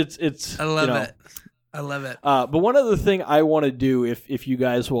 it's. I love it. I love it. But one other thing I want to do, if you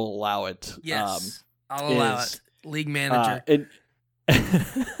guys will allow it, Yes, I'll allow it. League manager.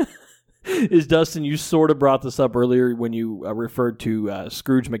 Is Dustin, you sort of brought this up earlier when you referred to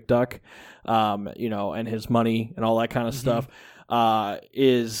Scrooge McDuck, and his money and all that kind of stuff.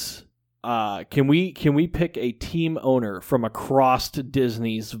 Can we pick a team owner from across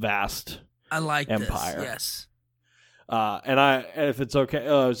Disney's vast I like empire? This, yes. And if it's okay,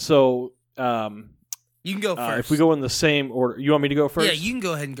 You can go first. if we go in the same order, you want me to go first? Yeah, you can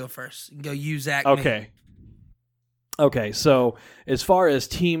go ahead and go first. You can go you, Zach. Okay. Okay, so as far as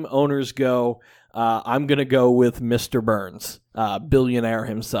team owners go, I'm going to go with Mr. Burns, billionaire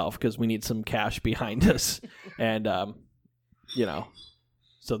himself, because we need some cash behind us. And,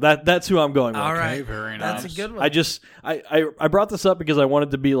 so that's who I'm going with. All right. Okay, very nice. That's a good one. I brought this up because I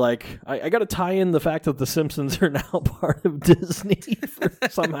wanted to be like, I got to tie in the fact that The Simpsons are now part of Disney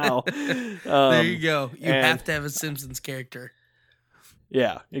somehow. There you go. You have to have a Simpsons character.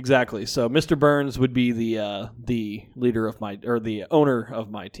 Yeah, exactly. So Mr. Burns would be the leader of the owner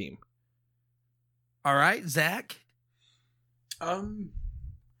of my team. All right, Zach. I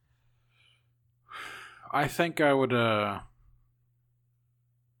think I would. I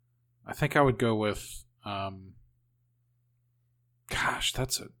think I would go with. Gosh,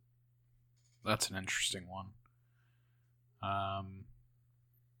 that's an interesting one.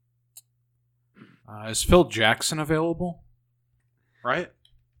 Is Phil Jackson available? Right?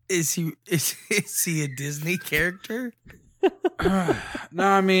 Is he a Disney character? No,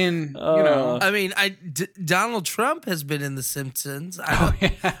 I mean, I mean, Donald Trump has been in The Simpsons.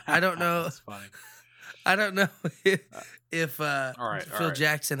 I don't know. That's funny. I don't know if all right. Phil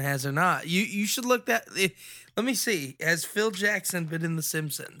Jackson has or not. You should look that. Let me see. Has Phil Jackson been in The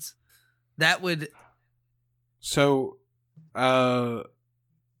Simpsons? That would. So, I'm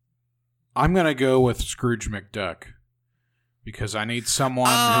gonna go with Scrooge McDuck because I need someone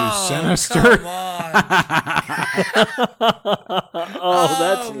who's Come sinister. on. Oh,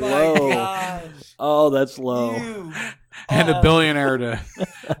 that's my low. gosh. Oh, that's low. You, And a billionaire to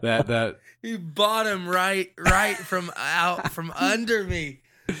that you bought him right from under me.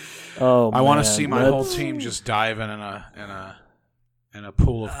 Oh, I want to man, see my whole that's- team just diving in a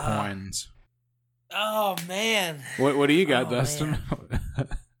pool of coins. Oh man. What do you got, Oh, Dustin?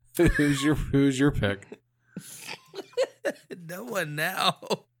 who's your pick? No one now.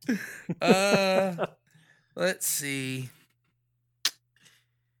 Let's see.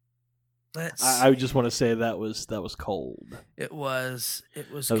 I just want to say that was cold. It was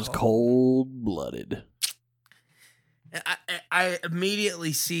That was cold blooded. I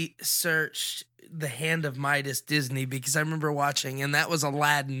immediately searched the Hand of Midas Disney because I remember watching, and that was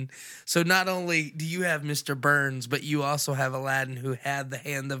Aladdin. So not only do you have Mr. Burns, but you also have Aladdin, who had the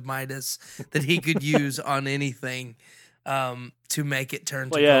Hand of Midas that he could use on anything to make it turn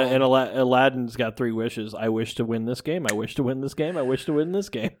to Well, yeah, gold. and Aladdin's got 3 wishes. I wish to win this game. I wish to win this game. I wish to win this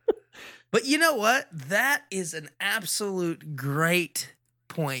game. But you know what? That is an absolute great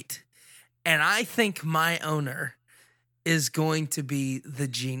point. And I think my owner is going to be the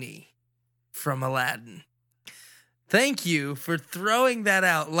genie from Aladdin. Thank you for throwing that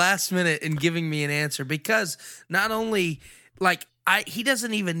out last minute and giving me an answer, because not only he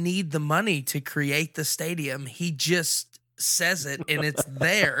doesn't even need the money to create the stadium. He just says it and it's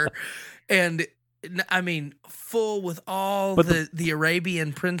there. And I mean, full with all the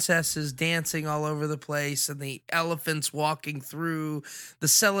Arabian princesses dancing all over the place and the elephants walking through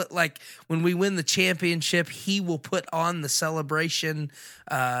the like when we win the championship, he will put on the celebration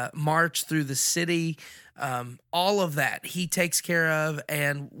march through the city. All of that he takes care of,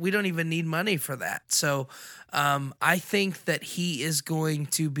 and we don't even need money for that. So I think that he is going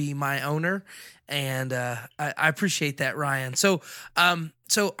to be my owner, and I appreciate that, Ryan. So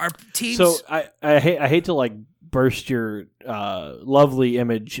our teams. So I hate to like burst your lovely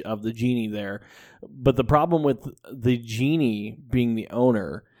image of the genie there, but the problem with the genie being the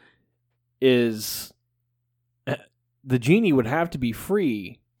owner is the genie would have to be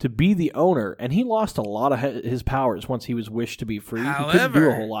free to be the owner, and he lost a lot of his powers once he was wished to be free. However, he couldn't do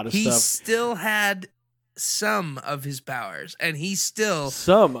a whole lot of he stuff. still had some of his powers, and he still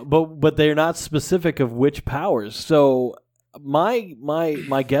but they're not specific of which powers. So my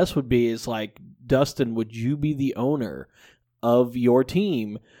guess would be is like, Dustin, would you be the owner of your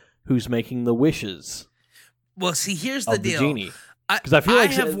team who's making the wishes? Well, see, here's the of deal. The genie, because I feel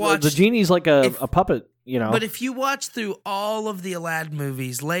like the genie's like a puppet. You know, but if you watch through all of the Aladdin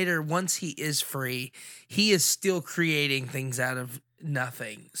movies, later, once he is free, he is still creating things out of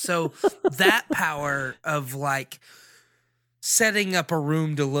nothing. So that power of like setting up a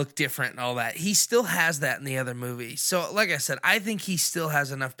room to look different and all that, he still has that in the other movies. So like I said, I think he still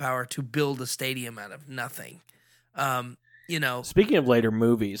has enough power to build a stadium out of nothing. Speaking of later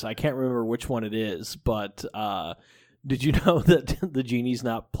movies, I can't remember which one it is, but did you know that the genie's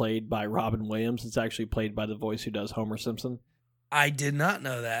not played by Robin Williams? It's actually played by the voice who does Homer Simpson. I did not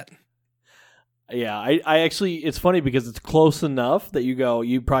know that. Yeah, I actually, it's funny because it's close enough that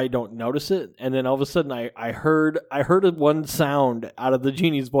you probably don't notice it, and then all of a sudden I heard one sound out of the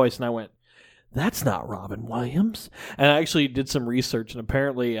genie's voice, and I went, "That's not Robin Williams." And I actually did some research, and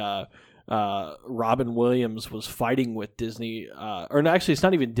apparently Robin Williams was fighting with Disney, or no, actually, it's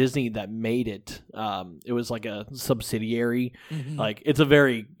not even Disney that made it. It was like a subsidiary. Mm-hmm. Like it's a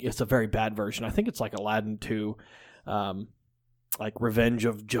very bad version. I think it's like Aladdin 2. Like Revenge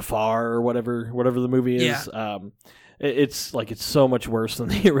of Jafar or whatever the movie is. Yeah. It's so much worse than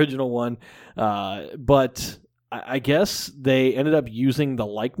the original one. But I guess they ended up using the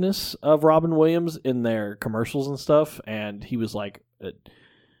likeness of Robin Williams in their commercials and stuff, and he was like,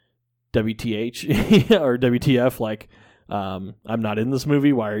 WTH or WTF, like, I'm not in this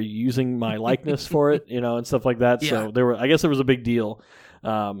movie. Why are you using my likeness for it? And stuff like that. Yeah. So I guess there was a big deal.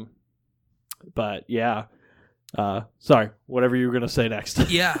 But yeah. Sorry, whatever you were gonna say next.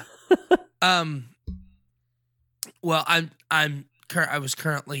 Yeah. Well, I was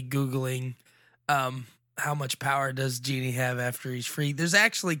currently Googling how much power does Genie have after he's free. There's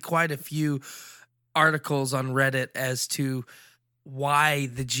actually quite a few articles on Reddit as to why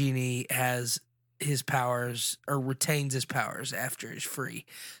the Genie has his powers or retains his powers after he's free.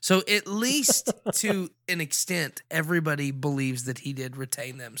 So at least to an extent, everybody believes that he did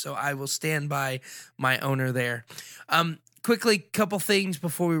retain them. So I will stand by my owner there. Quickly, couple things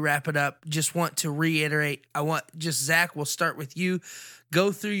before we wrap it up. Just want to reiterate. Zach, we'll start with you.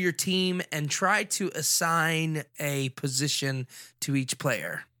 Go through your team and try to assign a position to each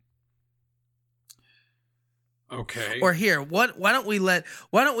player. Okay. Or here, what? Why don't we let?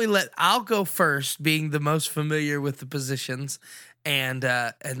 I'll go first, being the most familiar with the positions, and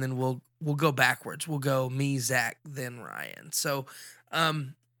then we'll go backwards. We'll go me, Zach, then Ryan. So,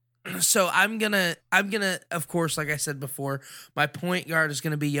 so I'm gonna of course, like I said before, my point guard is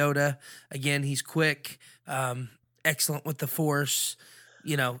gonna be Yoda. Again, he's quick, excellent with the force.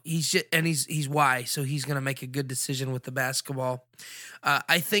 You know, he's wise, so he's gonna make a good decision with the basketball.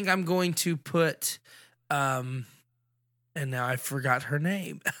 I think I'm going to put and now I forgot her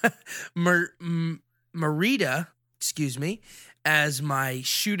name, Marita, excuse me, as my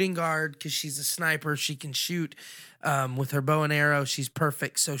shooting guard, because she's a sniper. She can shoot with her bow and arrow. She's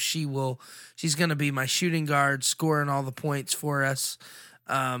perfect. So she's going to be my shooting guard, scoring all the points for us.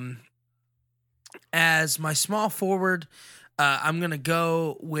 As my small forward, I'm going to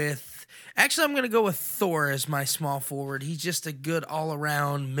go with Thor as my small forward. He's just a good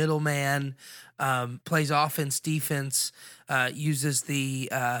all-around middleman, plays offense, defense, uses the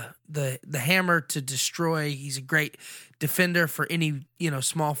hammer to destroy. He's a great defender for any,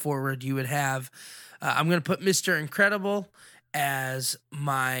 small forward you would have. I'm going to put Mr. Incredible as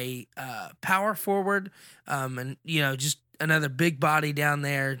my power forward, and just another big body down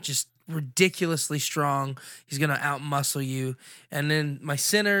there, just ridiculously strong. He's going to outmuscle you. And then my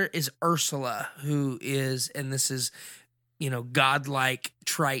center is Ursula, who is, and this is, godlike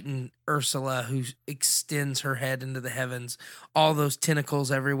Triton Ursula, who extends her head into the heavens, all those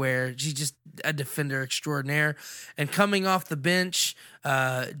tentacles everywhere. She's just a defender extraordinaire. And coming off the bench,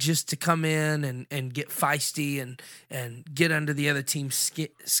 just to come in and get feisty and get under the other team's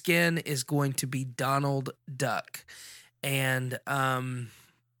skin is going to be Donald Duck. And,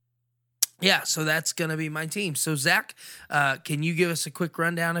 yeah, so that's going to be my team. So, Zach, can you give us a quick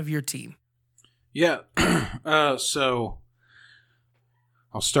rundown of your team? Yeah. So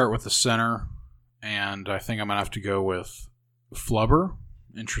I'll start with the center, and I think I'm going to have to go with Flubber,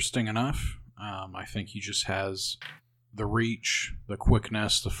 interesting enough. I think he just has the reach, the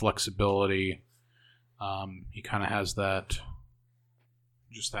quickness, the flexibility. He kind of has that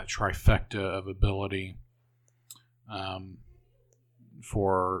trifecta of ability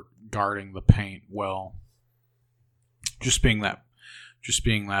for guarding the paint well. Just being that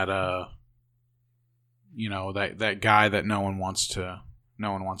that guy that no one wants to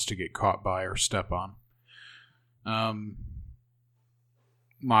get caught by or step on.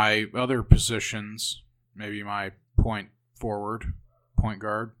 My other positions, maybe my point forward, point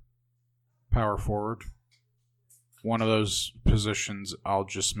guard, power forward. One of those positions I'll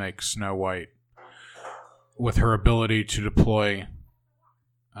just make Snow White, with her ability to deploy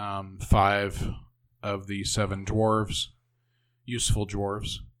 5 of the 7 dwarves, useful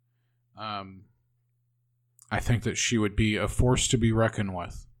dwarves. I think that she would be a force to be reckoned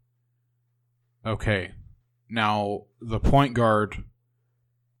with. Okay, now the point guard,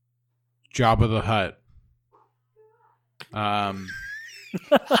 Jabba the Hutt,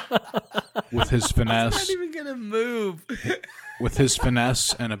 with his finesse. I'm not even gonna move. With his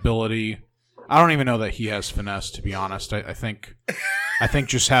finesse and ability, I don't even know that he has finesse, to be honest. I think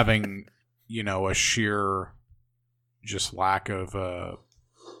just having, a sheer just lack of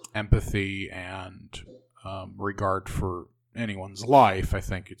empathy and regard for anyone's life, I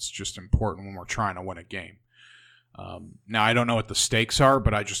think it's just important when we're trying to win a game. Now, I don't know what the stakes are,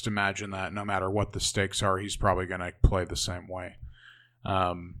 but I just imagine that no matter what the stakes are, he's probably going to play the same way.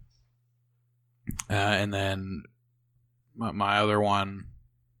 And then my other one,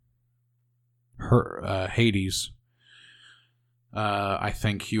 Hades. I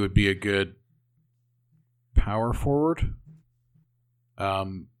think he would be a good power forward.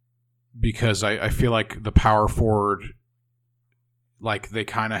 Because I feel like the power forward, like they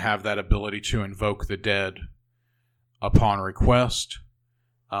kind of have that ability to invoke the dead upon request,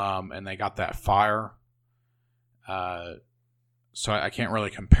 and they got that fire. So I can't really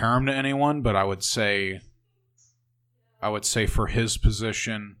compare him to anyone, but I would say for his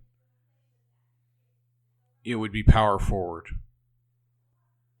position, it would be power forward.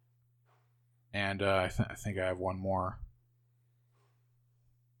 And I think I have one more.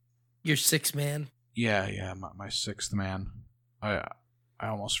 Your 6th man? Yeah, my 6th man. I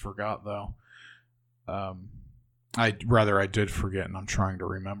almost forgot, though. I did forget, and I'm trying to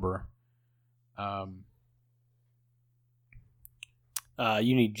remember. You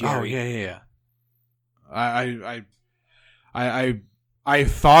need Jerry. Oh, yeah. I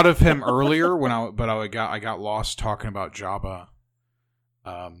thought of him earlier but I got lost talking about Jabba.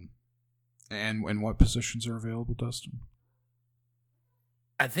 And what positions are available, Dustin?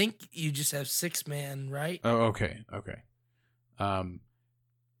 I think you just have 6 man, right? Oh, okay.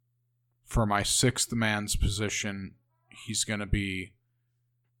 for my sixth man's position, he's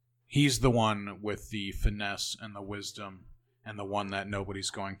the one with the finesse and the wisdom and the one that nobody's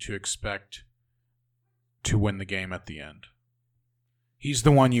going to expect to win the game at the end. He's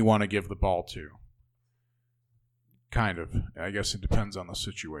the one you want to give the ball to. Kind of. I guess it depends on the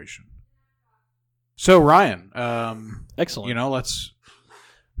situation. So, Ryan, excellent.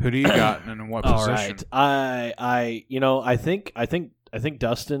 Who do you got and in what position? All right. I think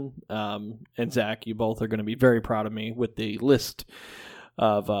Dustin and Zach, you both are going to be very proud of me with the list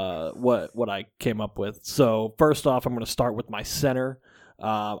of what I came up with. So first off, I'm going to start with my center.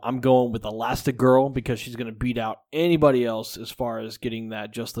 I'm going with Elastigirl because she's going to beat out anybody else as far as getting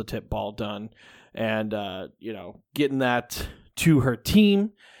that just the tip ball done and getting that to her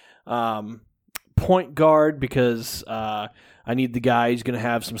team. Point guard because I need the guy who's going to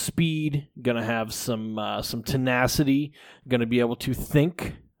have some speed, going to have some tenacity, going to be able to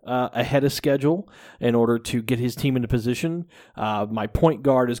think ahead of schedule in order to get his team into position. My point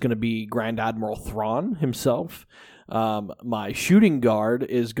guard is going to be Grand Admiral Thrawn himself. My shooting guard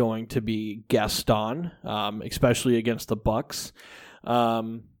is going to be Gaston, especially against the Bucks.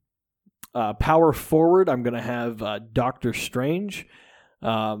 Power forward, I'm going to have Doctor Strange.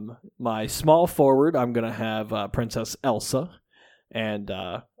 My small forward, I'm going to have Princess Elsa. And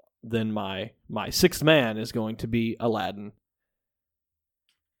then my sixth man is going to be Aladdin.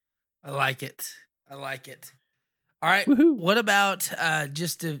 I like it. All right. Woohoo. What about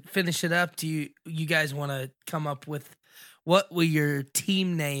just to finish it up? Do you guys want to come up with what will your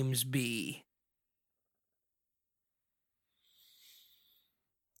team names be?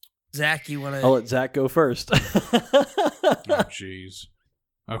 Zach, you want to? I'll let Zach go first. Oh, jeez.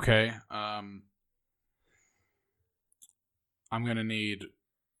 Okay. I'm going to need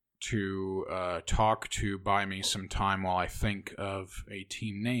to talk to buy me some time while I think of a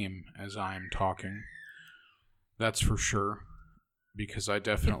team name as I'm talking. That's for sure. Because I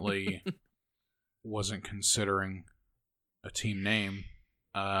definitely wasn't considering a team name.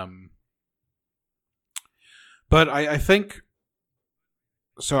 But I think...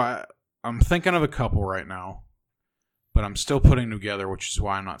 So I'm thinking of a couple right now. But I'm still putting together, which is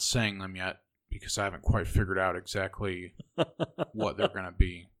why I'm not saying them yet. Because I haven't quite figured out exactly what they're going to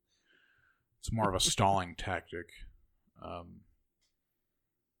be. It's more of a stalling tactic.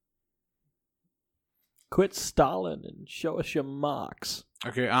 Quit stalling and show us your marks.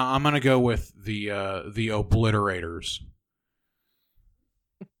 Okay, I'm going to go with the Obliterators.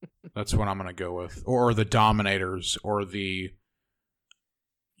 That's what I'm going to go with. Or the Dominators, or the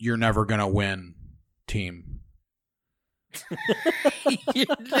You're Never Going to Win team.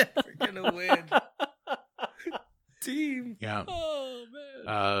 You're never gonna win. Team. Yeah. Oh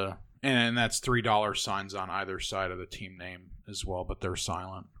man. And that's $3 signs on either side of the team name as well, but they're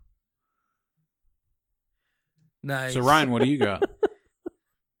silent. Nice. So Ryan, what do you got?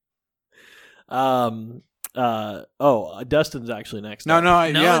 Dustin's actually next. No, in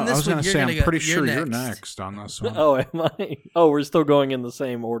I this was going one, to you're say gonna I'm go- pretty you're sure you're next. next on this one. Oh, am I? Oh, we're still going in the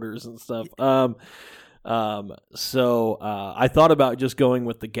same orders and stuff. So I thought about just going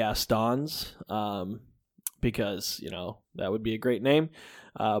with the Gastons, because that would be a great name.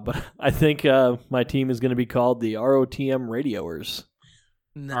 But I think my team is going to be called the ROTM Radioers.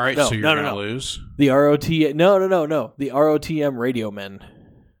 No. All right, No, so you're no, going to no. lose. The ROT no. The ROTM Radio Men.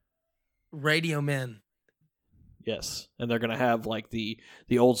 Radio Men. Yes, and they're going to have like the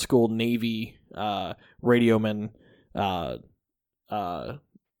old school Navy Radio Men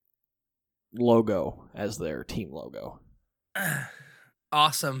logo as their team logo.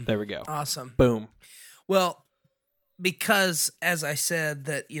 Awesome. There we go. Awesome. Boom. Well, because as I said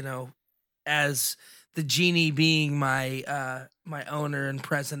that, as the Genie being my my owner and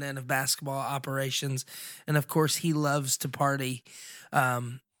president of basketball operations, and of course he loves to party.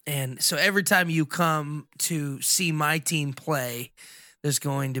 And so every time you come to see my team play, there's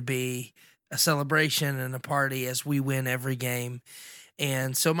going to be a celebration and a party as we win every game.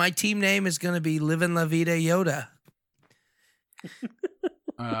 And so my team name is going to be Livin' La Vida Yoda.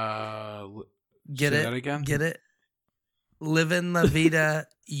 Get say it? that again? Get it? Livin' La Vida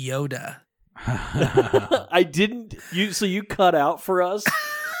Yoda. I didn't. So you cut out for us,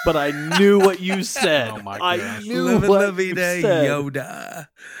 but I knew what you said. Oh my I gosh. knew Livin' what La you Vida said. Yoda.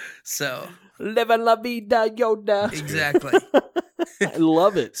 So Livin' La Vida Yoda. exactly. I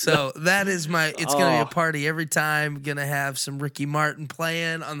love it. So that is it's gonna be Oh. a party every time. Gonna have some Ricky Martin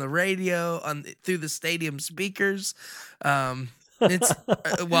playing on the radio through the stadium speakers. It's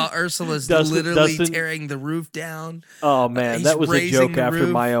while Ursula's literally Dustin- tearing the roof down. Oh man, He's that was a raising joke the after roof.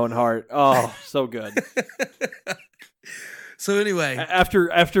 my own heart. Oh, so good. So anyway,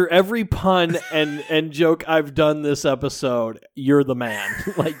 after every pun and joke I've done this episode, you're the man.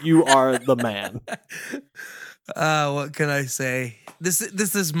 Like, you are the man. What can I say? This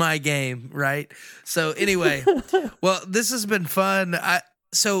is my game, right? So anyway, well, this has been fun.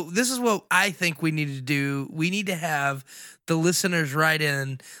 So this is what I think we need to do. We need to have the listeners write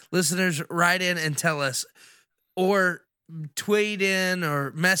in and tell us, or tweet in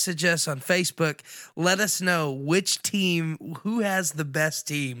or message us on Facebook. Let us know which team, who has the best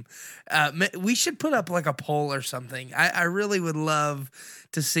team. We should put up like a poll or something. I really would love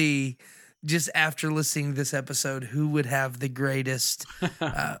to see, just after listening to this episode, who would have the greatest,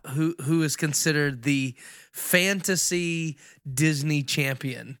 who is considered the fantasy Disney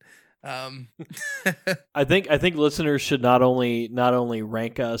champion. I think listeners should not only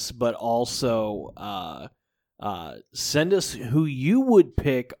rank us, but also send us who you would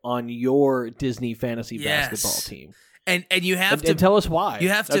pick on your Disney fantasy basketball team. And you have to tell us why. You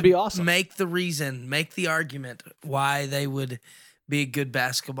have That'd to be awesome. Make the argument why they would be good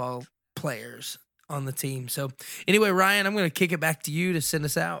basketball players on the team. So anyway, Ryan, I'm going to kick it back to you to send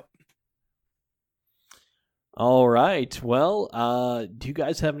us out. All right. Well, do you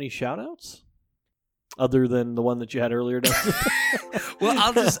guys have any shout outs other than the one that you had earlier, Dustin? Well,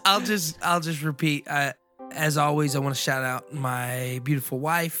 I'll just repeat. As always, I want to shout out my beautiful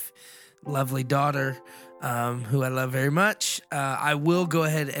wife, lovely daughter, who I love very much. I will go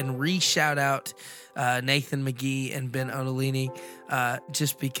ahead and re-shout out Nathan McGee and Ben Odolini,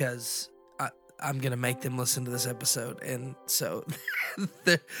 just because I'm going to make them listen to this episode. And so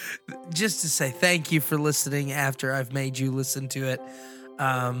just to say thank you for listening after I've made you listen to it.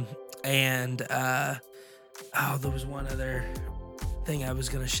 There was one other thing I was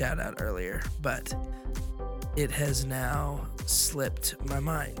going to shout out earlier, but it has now slipped my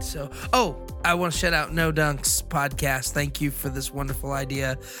mind. So, I want to shout out No Dunks podcast. Thank you for this wonderful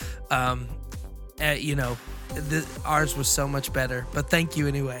idea. Ours was so much better, but thank you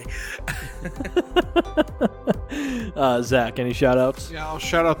anyway. Zach, any shout outs? Yeah, I'll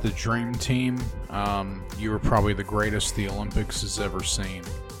shout out the Dream Team. You were probably the greatest the Olympics has ever seen.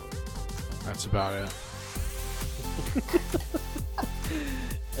 That's about it.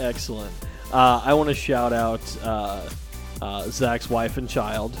 Excellent. I want to shout out Zach's wife and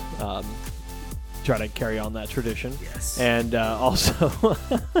child. Try to carry on that tradition. Yes. And also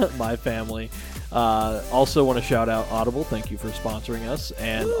my family. Also want to shout out Audible. Thank you for sponsoring us.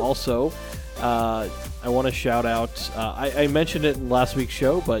 And also, I want to shout out, I mentioned it in last week's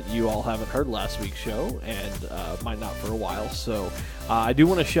show, but you all haven't heard last week's show, and might not for a while. So I do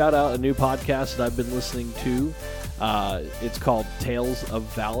want to shout out a new podcast that I've been listening to. It's called Tales of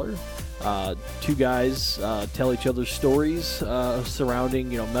Valor. Two guys tell each other stories surrounding,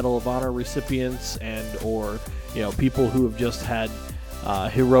 Medal of Honor recipients or people who have just had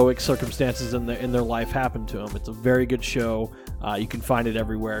heroic circumstances in their life happen to them. It's a very good show. You can find it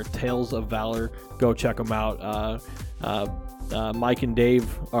everywhere. Tales of Valor. Go check them out. Mike and Dave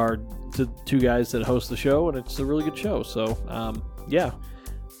are two guys that host the show, and it's a really good show. So, yeah.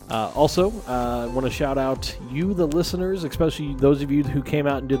 Also, I want to shout out you, the listeners, especially those of you who came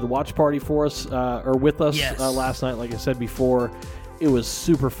out and did the watch party for us or with us last night. Like I said before, it was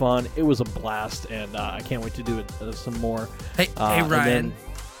super fun. It was a blast, and I can't wait to do it some more. Hey, Ryan.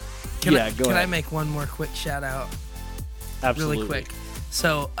 Go ahead. Can I make one more quick shout out? Absolutely. Really quick.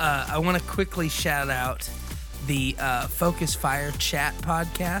 So I want to quickly shout out the Focus Fire Chat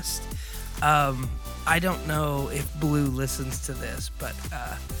podcast. I don't know if Blue listens to this, but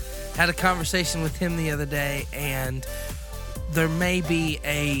had a conversation with him the other day, and there may be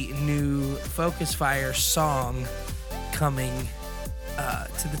a new Focus Fire song coming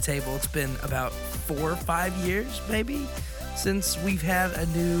to the table. It's been about 4 or 5 years, maybe, since we've had a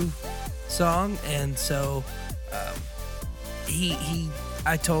new song, and so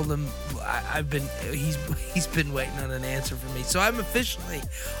I told him he's been waiting on an answer from me. So I'm officially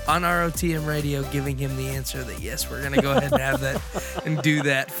on ROTM radio giving him the answer that yes, we're gonna go ahead and have that and do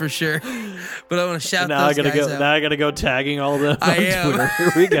that for sure. But I want to shout those guys out. Now I gotta go tagging all of them on Twitter.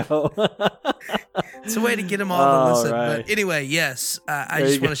 Here we go. It's a way to get them all to listen. Right. But anyway, yes, I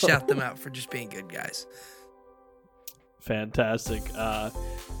just want to shout them out for just being good guys. Fantastic.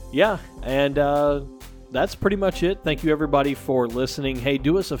 Yeah, and that's pretty much it. Thank you, everybody, for listening. Hey,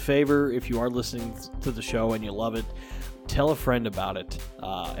 do us a favor if you are listening to the show and you love it. Tell a friend about it.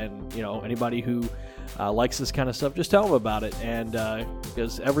 And, anybody who likes this kind of stuff, just tell them about it. And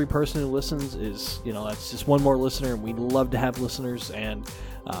because every person who listens is, that's just one more listener, and we love to have listeners, and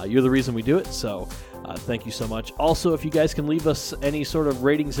you're the reason we do it. So thank you so much. Also, if you guys can leave us any sort of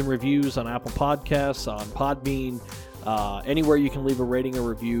ratings and reviews on Apple Podcasts, on Podbean, Anywhere you can leave a rating or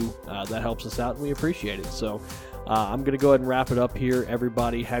review, that helps us out, and we appreciate it. So I'm going to go ahead and wrap it up here.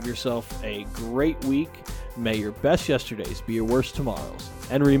 Everybody, have yourself a great week. May your best yesterdays be your worst tomorrows.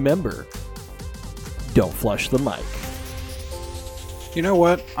 And remember, don't flush the mic. You know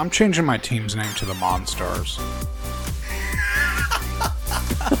what? I'm changing my team's name to the Monstars.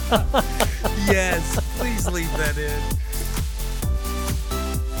 Yes, please leave that in.